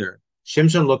 Rather,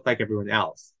 Shimshon looked like everyone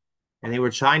else, and they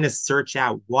were trying to search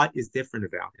out what is different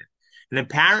about him. And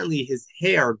apparently his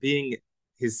hair being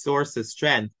his source of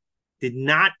strength did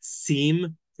not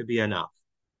seem to be enough.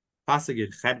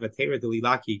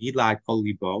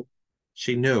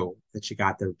 She knew that she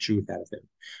got the truth out of him.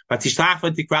 But he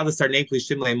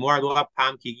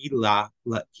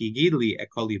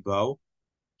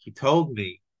told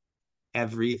me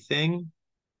everything.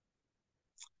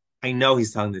 I know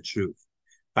he's telling the truth.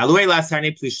 The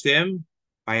Sarnei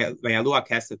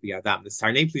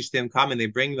Plishtim come and they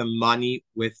bring the money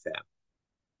with them.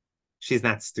 She's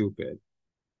not stupid.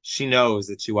 She knows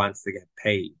that she wants to get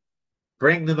paid.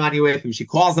 Bring the money with him. She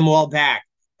calls them all back.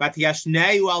 But some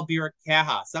of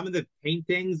the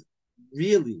paintings,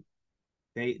 really,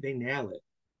 they nail it.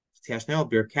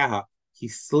 He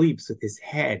sleeps with his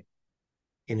head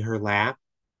in her lap.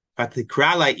 And she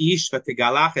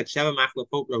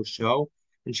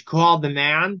called the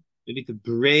man to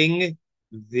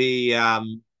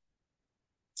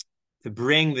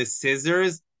bring the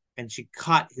scissors, and she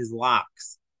cut his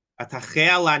locks. And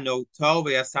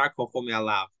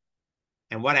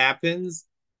what happens?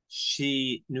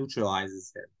 She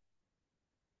neutralizes him.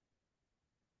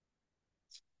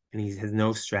 And he has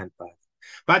no strength left.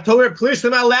 But I told her,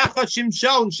 Plishtim alecha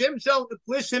Shimshon. Shimshon, the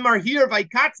Plishtim are here. I'm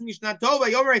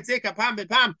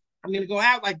going to go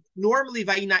out like normally,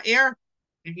 and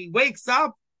he wakes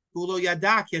up. He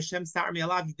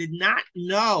did not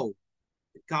know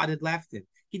that God had left him.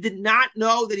 He did not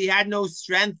know that he had no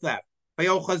strength left. The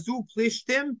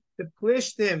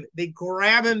Plishtim, they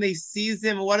grab him, they seize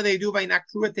him, and what do?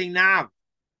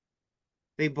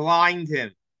 They blind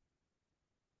him.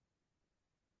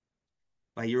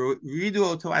 They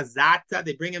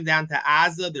bring him down to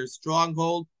Aza, their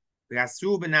stronghold.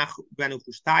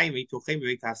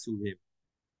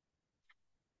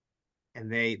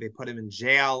 And they put him in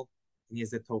jail, and he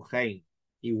is a tochein.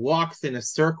 He walks in a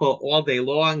circle all day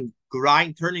long,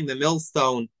 turning the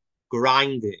millstone,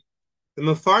 grinding. The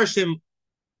Mefarshim,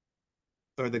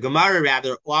 or the Gemara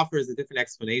rather, offers a different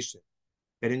explanation.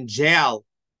 That in jail,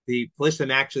 the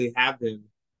Plishtim actually have him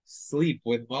sleep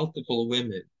with multiple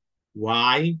women.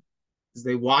 Why? Because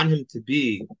they want him to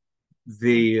be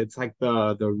it's like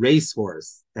the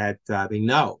racehorse that they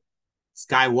know. This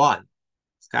guy won.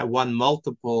 This guy won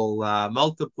multiple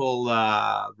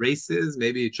races,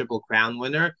 maybe a triple crown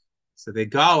winner. So they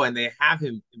go and they have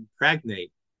him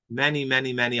impregnate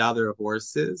many other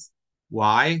horses.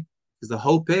 Why? Because the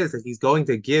hope is that he's going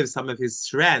to give some of his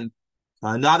strength to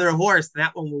another horse, and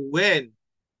that one will win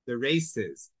the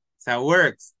races. That's how it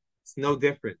works. It's no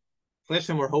different.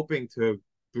 Flesham were hoping to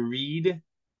breed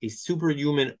a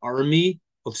superhuman army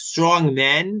of strong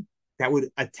men that would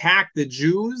attack the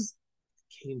Jews.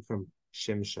 It came from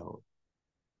Shimshon.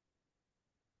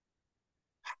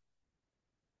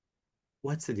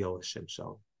 What's the deal with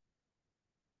Shimshon?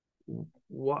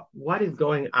 What is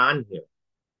going on here?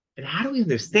 And how do we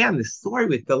understand this story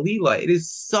with Delilah? It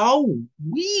is so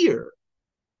weird,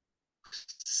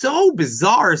 so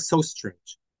bizarre, so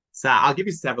strange. So I'll give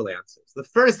you several answers. The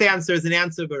first answer is an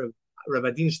answer by Rav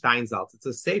Adin Steinsaltz. It's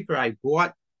a sefer I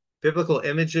bought, biblical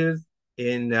images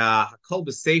in Hakol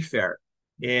B'Sefer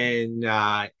in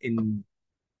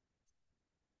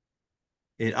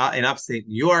upstate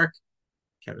New York.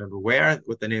 Can't remember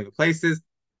what the name of the place is.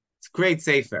 It's a great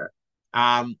sefer.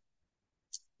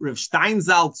 Rav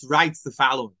Steinsaltz writes the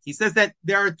following. He says that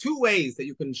there are two ways that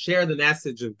you can share the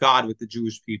message of God with the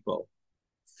Jewish people.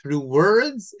 Through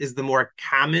words is the more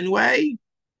common way,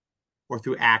 or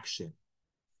through action.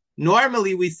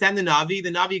 Normally, we send the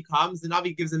Navi comes, the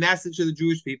Navi gives a message to the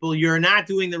Jewish people. You're not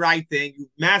doing the right thing. You've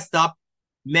messed up.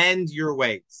 Mend your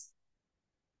ways.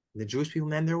 And the Jewish people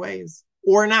mend their ways,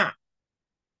 or not.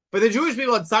 But the Jewish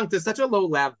people had sunk to such a low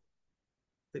level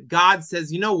that God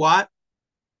says, you know what?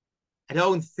 I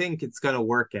don't think it's going to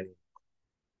work anymore.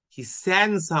 He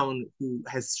sends someone who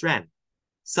has strength,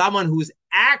 someone whose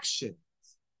actions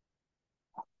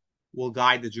will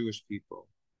guide the Jewish people.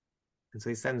 And so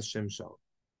he sends Shimshon.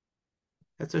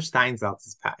 That's what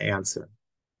Steinsaltz's answer.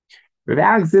 Rav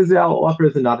Alex Israel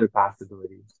offers another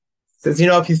possibility. He says,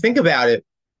 if you think about it,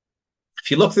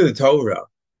 if you look through the Torah,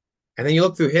 and then you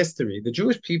look through history, the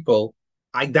Jewish people,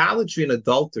 idolatry and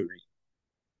adultery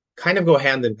kind of go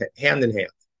hand in hand.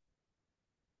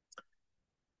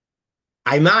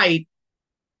 I might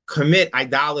commit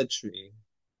idolatry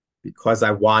because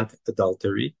I want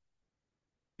adultery,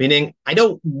 meaning I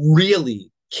don't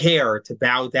really care to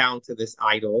bow down to this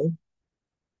idol,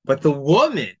 but the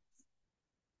woman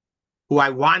who I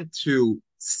want to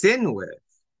sin with,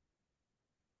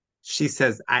 she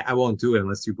says, I won't do it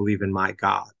unless you believe in my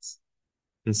gods.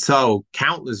 And so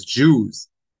countless Jews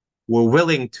were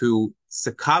willing to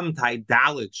succumb to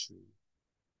idolatry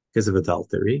because of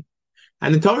adultery.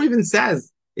 And the Torah even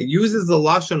says, it uses the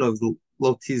lashon of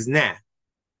lo tizneh,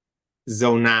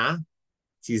 zonah,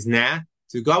 tizneh.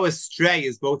 To go astray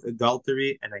is both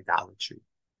adultery and idolatry.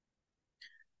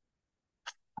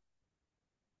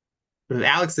 But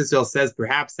Alex Israel says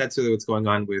perhaps that's really what's going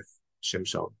on with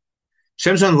Shimshon.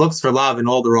 Shimshon looks for love in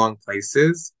all the wrong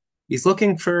places. He's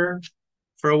looking for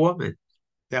a woman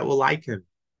that will like him.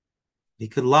 He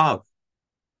could love.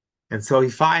 And so he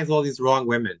finds all these wrong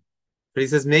women. But he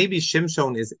says maybe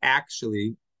Shimshon is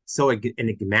actually so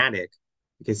enigmatic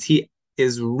because he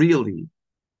is really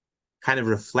kind of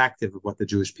reflective of what the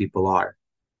Jewish people are.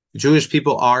 The Jewish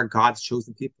people are God's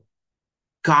chosen people.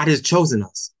 God has chosen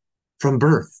us from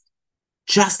birth,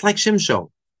 just like Shimshon.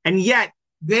 And yet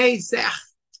they say,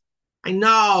 I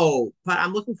know, but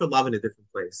I'm looking for love in a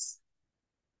different place.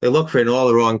 They look for it in all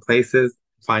the wrong places,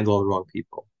 find all the wrong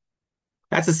people.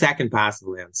 That's a second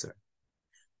possible answer.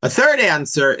 A third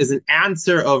answer is an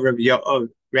answer of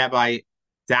Rabbi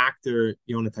Dr.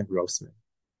 Yonatan Grossman.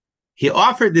 He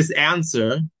offered this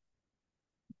answer,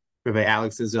 Rabbi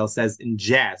Alex Israel says, in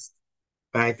jest,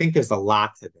 but I think there's a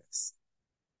lot to this.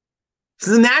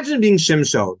 So imagine being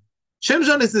Shimshon.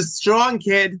 Shimshon is this strong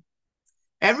kid.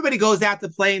 Everybody goes out to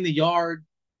play in the yard.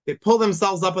 They pull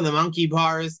themselves up on the monkey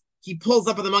bars. He pulls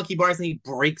up on the monkey bars and he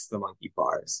breaks the monkey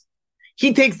bars.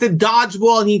 He takes the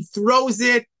dodgeball and he throws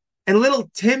it. And little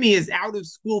Timmy is out of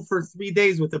school for 3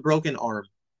 days with a broken arm.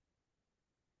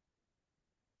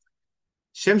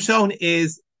 Shimshon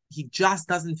he just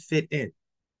doesn't fit in.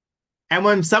 And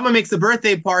when someone makes a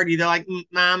birthday party, they're like,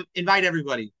 Mom, invite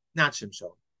everybody. Not Shimshon.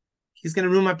 He's going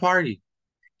to ruin my party.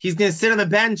 He's going to sit on the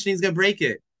bench and he's going to break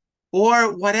it.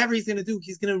 Or whatever he's going to do,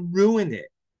 he's going to ruin it.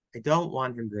 I don't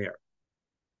want him there.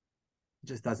 It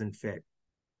just doesn't fit.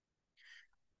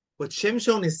 What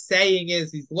Shimshon is saying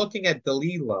is he's looking at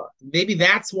Delilah. Maybe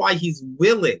that's why he's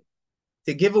willing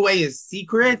to give away his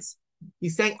secrets.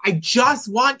 He's saying, I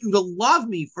just want you to love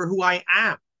me for who I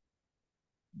am.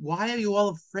 Why are you all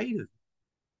afraid of me?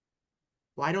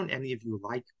 Why don't any of you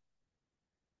like me?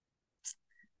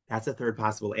 That's a third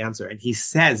possible answer. And he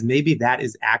says, maybe that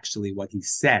is actually what he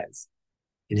says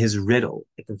in his riddle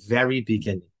at the very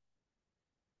beginning.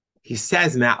 He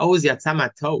says, Ma'oz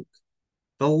yatzamatok.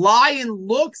 The lion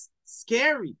looks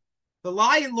scary. The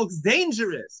lion looks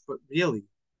dangerous, but really,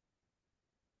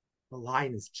 the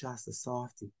lion is just a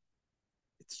softie.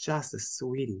 It's just a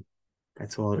sweetie.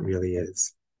 That's all it really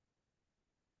is.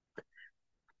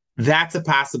 That's a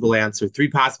possible answer, three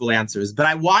possible answers. But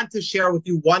I want to share with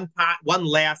you one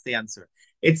last answer.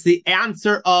 It's the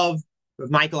answer of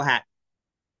Michael Hatton.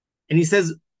 And he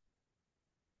says,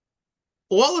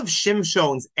 all of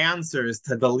Shimshon's answers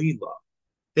to Delilah,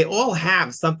 they all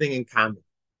have something in common. It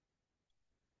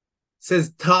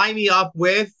says, tie me up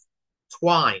with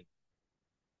twine.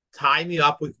 Tie me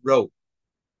up with rope.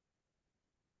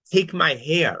 Take my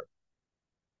hair.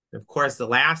 And of course, the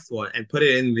last one, and put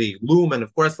it in the loom. And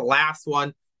of course, the last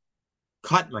one,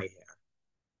 cut my hair.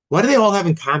 What do they all have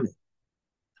in common?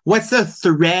 What's the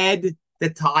thread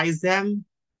that ties them?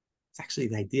 It's actually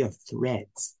the idea of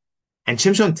threads. And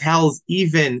Shimshon tells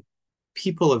even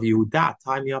people of Yehuda,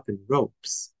 tie me up in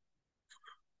ropes.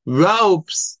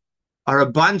 Ropes are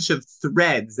a bunch of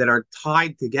threads that are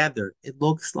tied together. It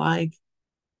looks like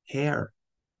hair.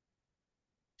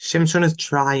 Shimshon is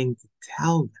trying to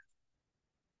tell them,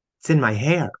 it's in my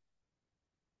hair.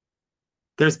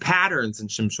 There's patterns in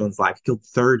Shimshon's life. He killed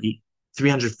 30,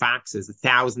 300 foxes,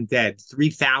 1,000 dead,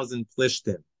 3,000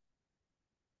 plishtim,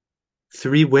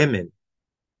 3 women.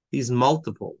 These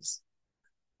multiples.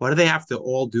 What do they have to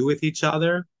all do with each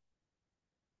other?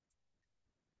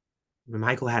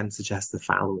 Michael Haddon suggests the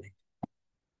following.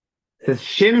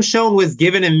 Shimshon was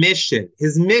given a mission.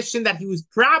 His mission that he was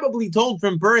probably told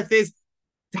from birth is,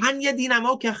 you're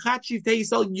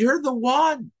the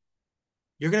one.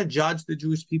 You're going to judge the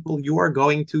Jewish people. You are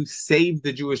going to save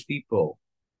the Jewish people.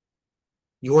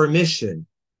 Your mission,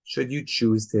 should you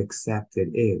choose to accept it,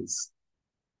 is.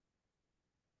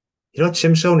 You know what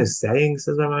Shimshon is saying,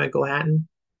 says Rabbi Michael Hatton?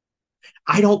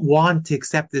 I don't want to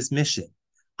accept this mission.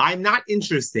 I'm not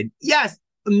interested. Yes,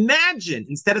 imagine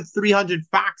instead of 300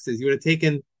 foxes, you would have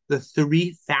taken the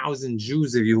 3,000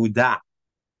 Jews of Yehuda.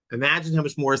 Imagine how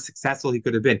much more successful he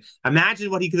could have been. Imagine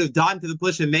what he could have done to the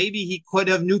Plishtim. Maybe he could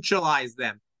have neutralized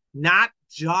them, not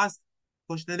just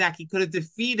pushed them back. He could have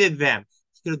defeated them.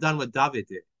 He could have done what David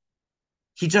did.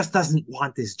 He just doesn't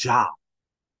want this job.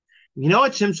 You know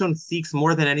what Shimshon seeks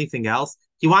more than anything else?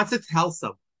 He wants to tell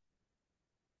someone,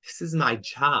 this is my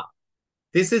job.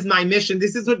 This is my mission.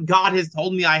 This is what God has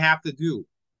told me I have to do.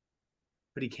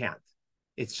 But he can't.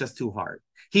 It's just too hard.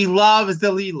 He loves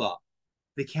Delilah.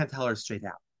 They can't tell her straight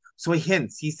out. So he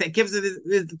hints. He gives it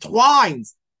the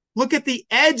twines. Look at the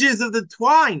edges of the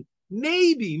twine.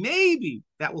 Maybe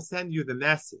that will send you the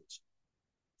message.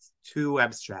 It's too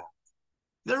abstract.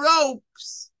 The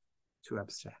ropes. Too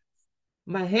abstract.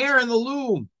 My hair in the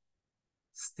loom.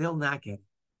 Still not getting it.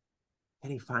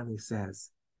 And he finally says,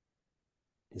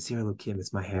 Nazir Elokim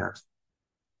is my hair.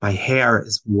 My hair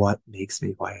is what makes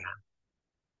me who I am.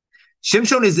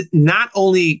 Shimshon is not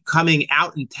only coming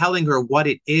out and telling her what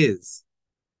it is,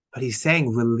 but he's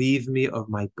saying, relieve me of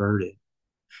my burden.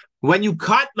 When you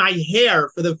cut my hair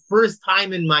for the first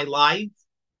time in my life,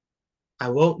 I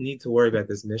won't need to worry about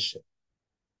this mission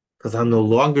because I'll no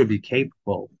longer be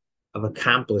capable of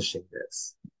accomplishing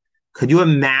this. Could you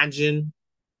imagine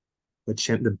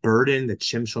the burden that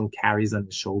Shimshon carries on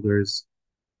his shoulders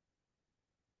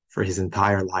for his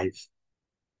entire life?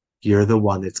 You're the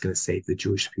one that's going to save the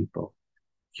Jewish people.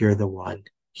 You're the one.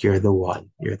 You're the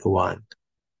one. You're the one.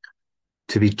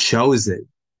 To be chosen,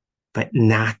 but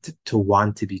not to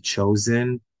want to be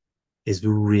chosen is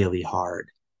really hard.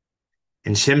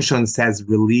 And Shimshon says,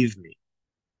 relieve me.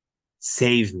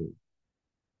 Save me.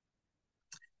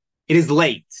 It is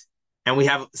late, and we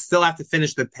still have to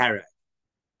finish the parak,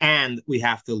 and we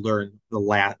have to learn the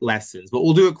lessons, but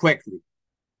we'll do it quickly.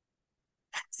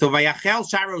 So Vayachel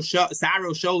Saro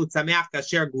Shol Tzameach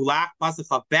Kasher Gulach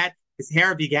Pasach Bet. His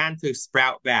hair began to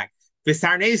sprout back. There was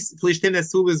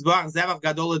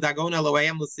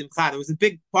a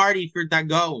big party for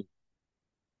Dagon.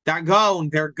 Dagon,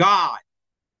 their God.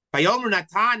 We won.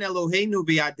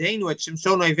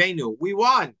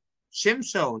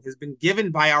 Shimshon has been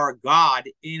given by our God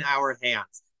in our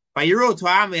hands.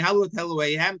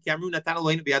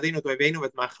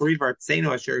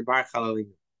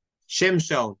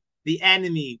 Shimshon, the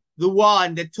enemy, the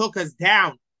one that took us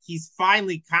down, he's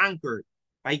finally conquered.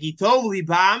 By Gitov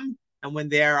Libam, and when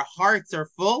their hearts are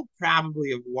full,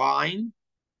 probably of wine,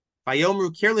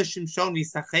 Vayomru Kirla Shimshon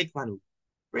Visachek Lanu.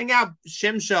 Bring out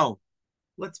Shimshon.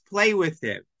 Let's play with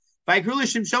him. They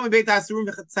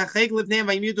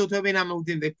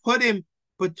put him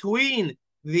between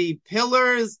the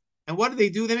pillars, and what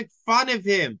do? They make fun of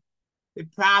him. They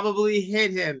probably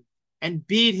hit him and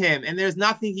beat him, and there's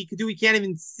nothing he could do. He can't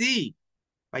even see.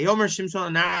 He turns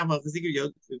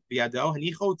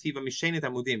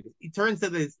to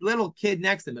this little kid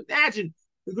next to him. Imagine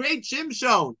the great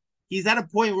Shimshon. He's at a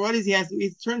point where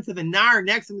he turns to the Nar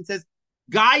next to him and says,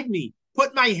 guide me,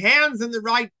 put my hands in the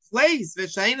right place,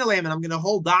 and I'm going to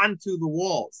hold on to the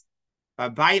walls.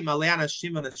 And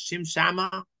the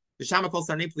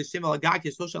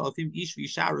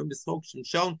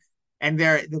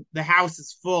house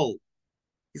is full.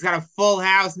 He's got a full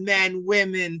house, men,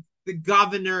 women, the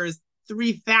governors,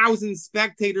 3,000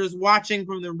 spectators watching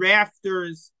from the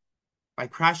rafters. By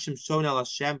Krashim Shon El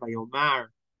Hashem, by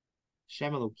Yomar,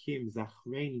 Hashem Elokim,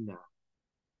 Zachreinina,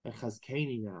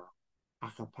 Echazkeinina,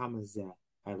 Achapamazeh,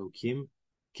 Elokim,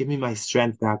 give me my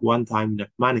strength back one time, and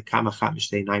let me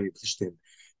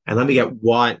get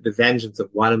the vengeance of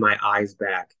one of my eyes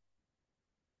back.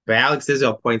 But Alex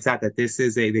Israel points out that they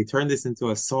turned this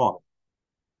into a song.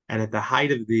 And at the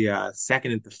height of the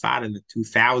second Intifada in the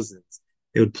 2000s,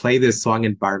 they would play this song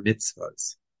in bar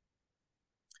mitzvahs.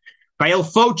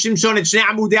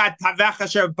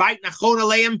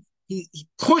 He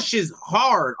pushes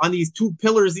hard on these two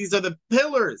pillars. These are the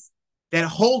pillars that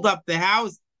hold up the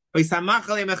house. He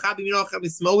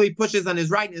pushes on his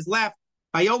right and his left.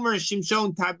 He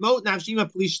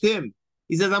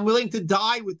says, I'm willing to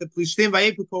die with the Plishtim.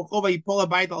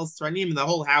 And the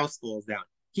whole house falls down.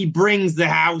 He brings the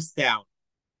house down.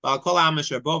 And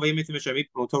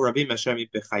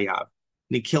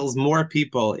he kills more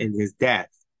people in his death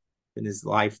than his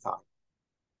lifetime.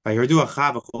 He's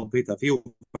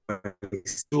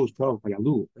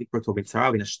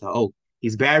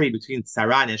buried between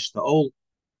Tzara and Eshtaol,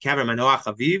 Kever Manoach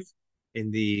Aviv,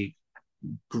 in the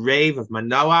grave of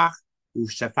Manoach, who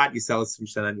Shafat Yisrael.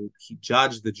 He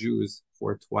judged the Jews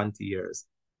for 20 years.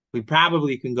 We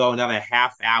probably can go another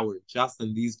half hour just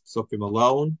on these psukim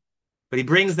alone, but he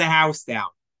brings the house down.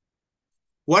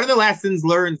 What are the lessons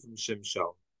learned from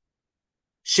Shimshon?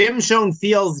 Shimshon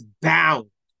feels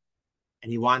bound, and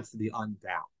he wants to be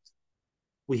unbound.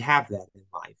 We have that in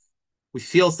life. We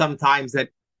feel sometimes that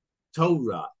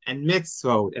Torah and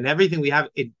mitzvot and everything we have,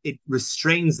 it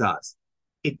restrains us.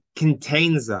 It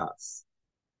contains us.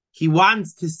 He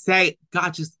wants to say,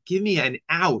 God, just give me an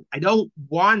out. I don't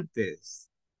want this.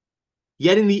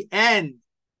 Yet in the end,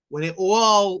 when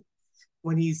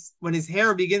his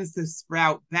hair begins to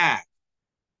sprout back,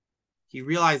 he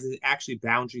realizes actually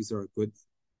boundaries are a good thing.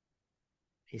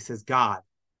 He says, God,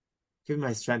 give me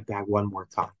my strength back one more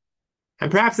time. And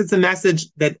perhaps it's a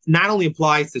message that not only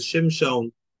applies to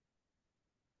Shimshon,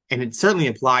 and it certainly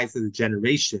applies to the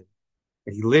generation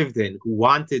that he lived in, who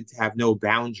wanted to have no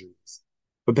boundaries.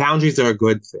 But boundaries are a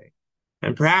good thing.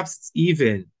 And perhaps it's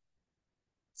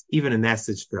even a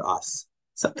message for us.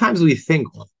 Sometimes we think,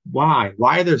 why?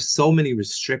 Why are there so many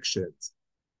restrictions?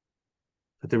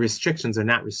 But the restrictions are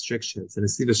not restrictions. And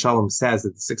as Siva Shalom says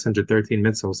that the 613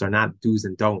 mitzvahs are not do's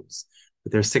and don'ts,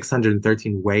 but there are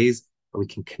 613 ways that we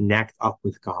can connect up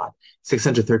with God,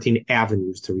 613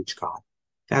 avenues to reach God.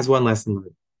 That's one lesson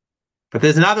learned. But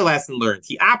there's another lesson learned.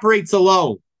 He operates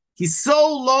alone. He's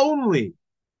so lonely,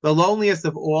 the loneliest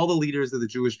of all the leaders of the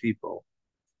Jewish people.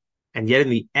 And yet in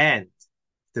the end,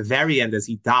 the very end, as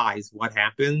he dies, what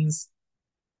happens?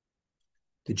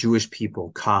 The Jewish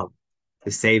people come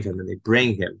to save him, and they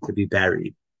bring him to be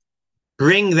buried.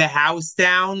 Bring the house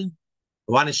down.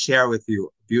 I want to share with you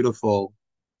a beautiful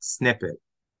snippet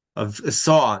of a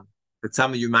song that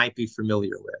some of you might be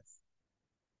familiar with.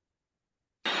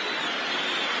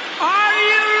 Are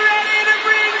you ready to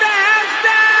bring the house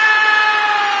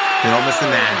down? You can almost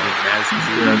imagine Madison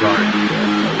Square Garden.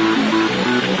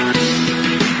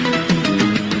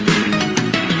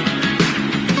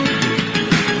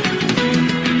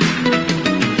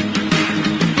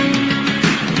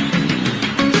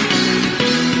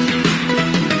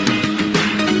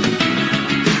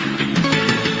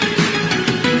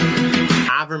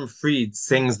 Fried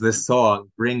sings this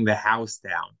song, Bring the House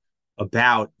Down,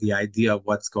 about the idea of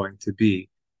what's going to be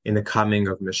in the coming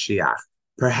of Mashiach.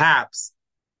 Perhaps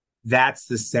that's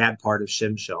the sad part of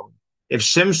Shimshon. If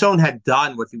Shimshon had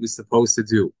done what he was supposed to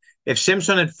do, if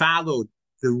Shimshon had followed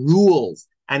the rules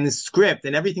and the script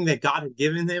and everything that God had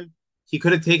given him, he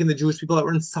could have taken the Jewish people that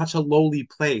were in such a lowly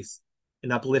place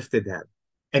and uplifted them.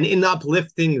 And in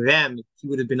uplifting them, he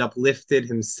would have been uplifted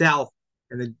himself,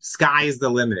 and the sky is the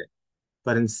limit.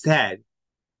 But instead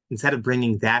of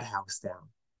bringing that house down,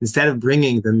 instead of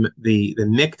bringing the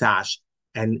mikdash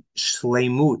and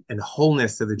shleimut and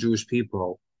wholeness to the Jewish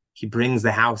people, he brings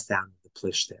the house down to the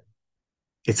plishtim.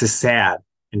 It's a sad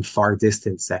and far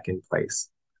distant second place.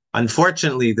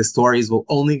 Unfortunately, the stories will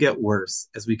only get worse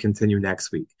as we continue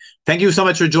next week. Thank you so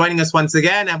much for joining us once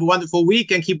again. Have a wonderful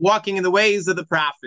week and keep walking in the ways of the prophet.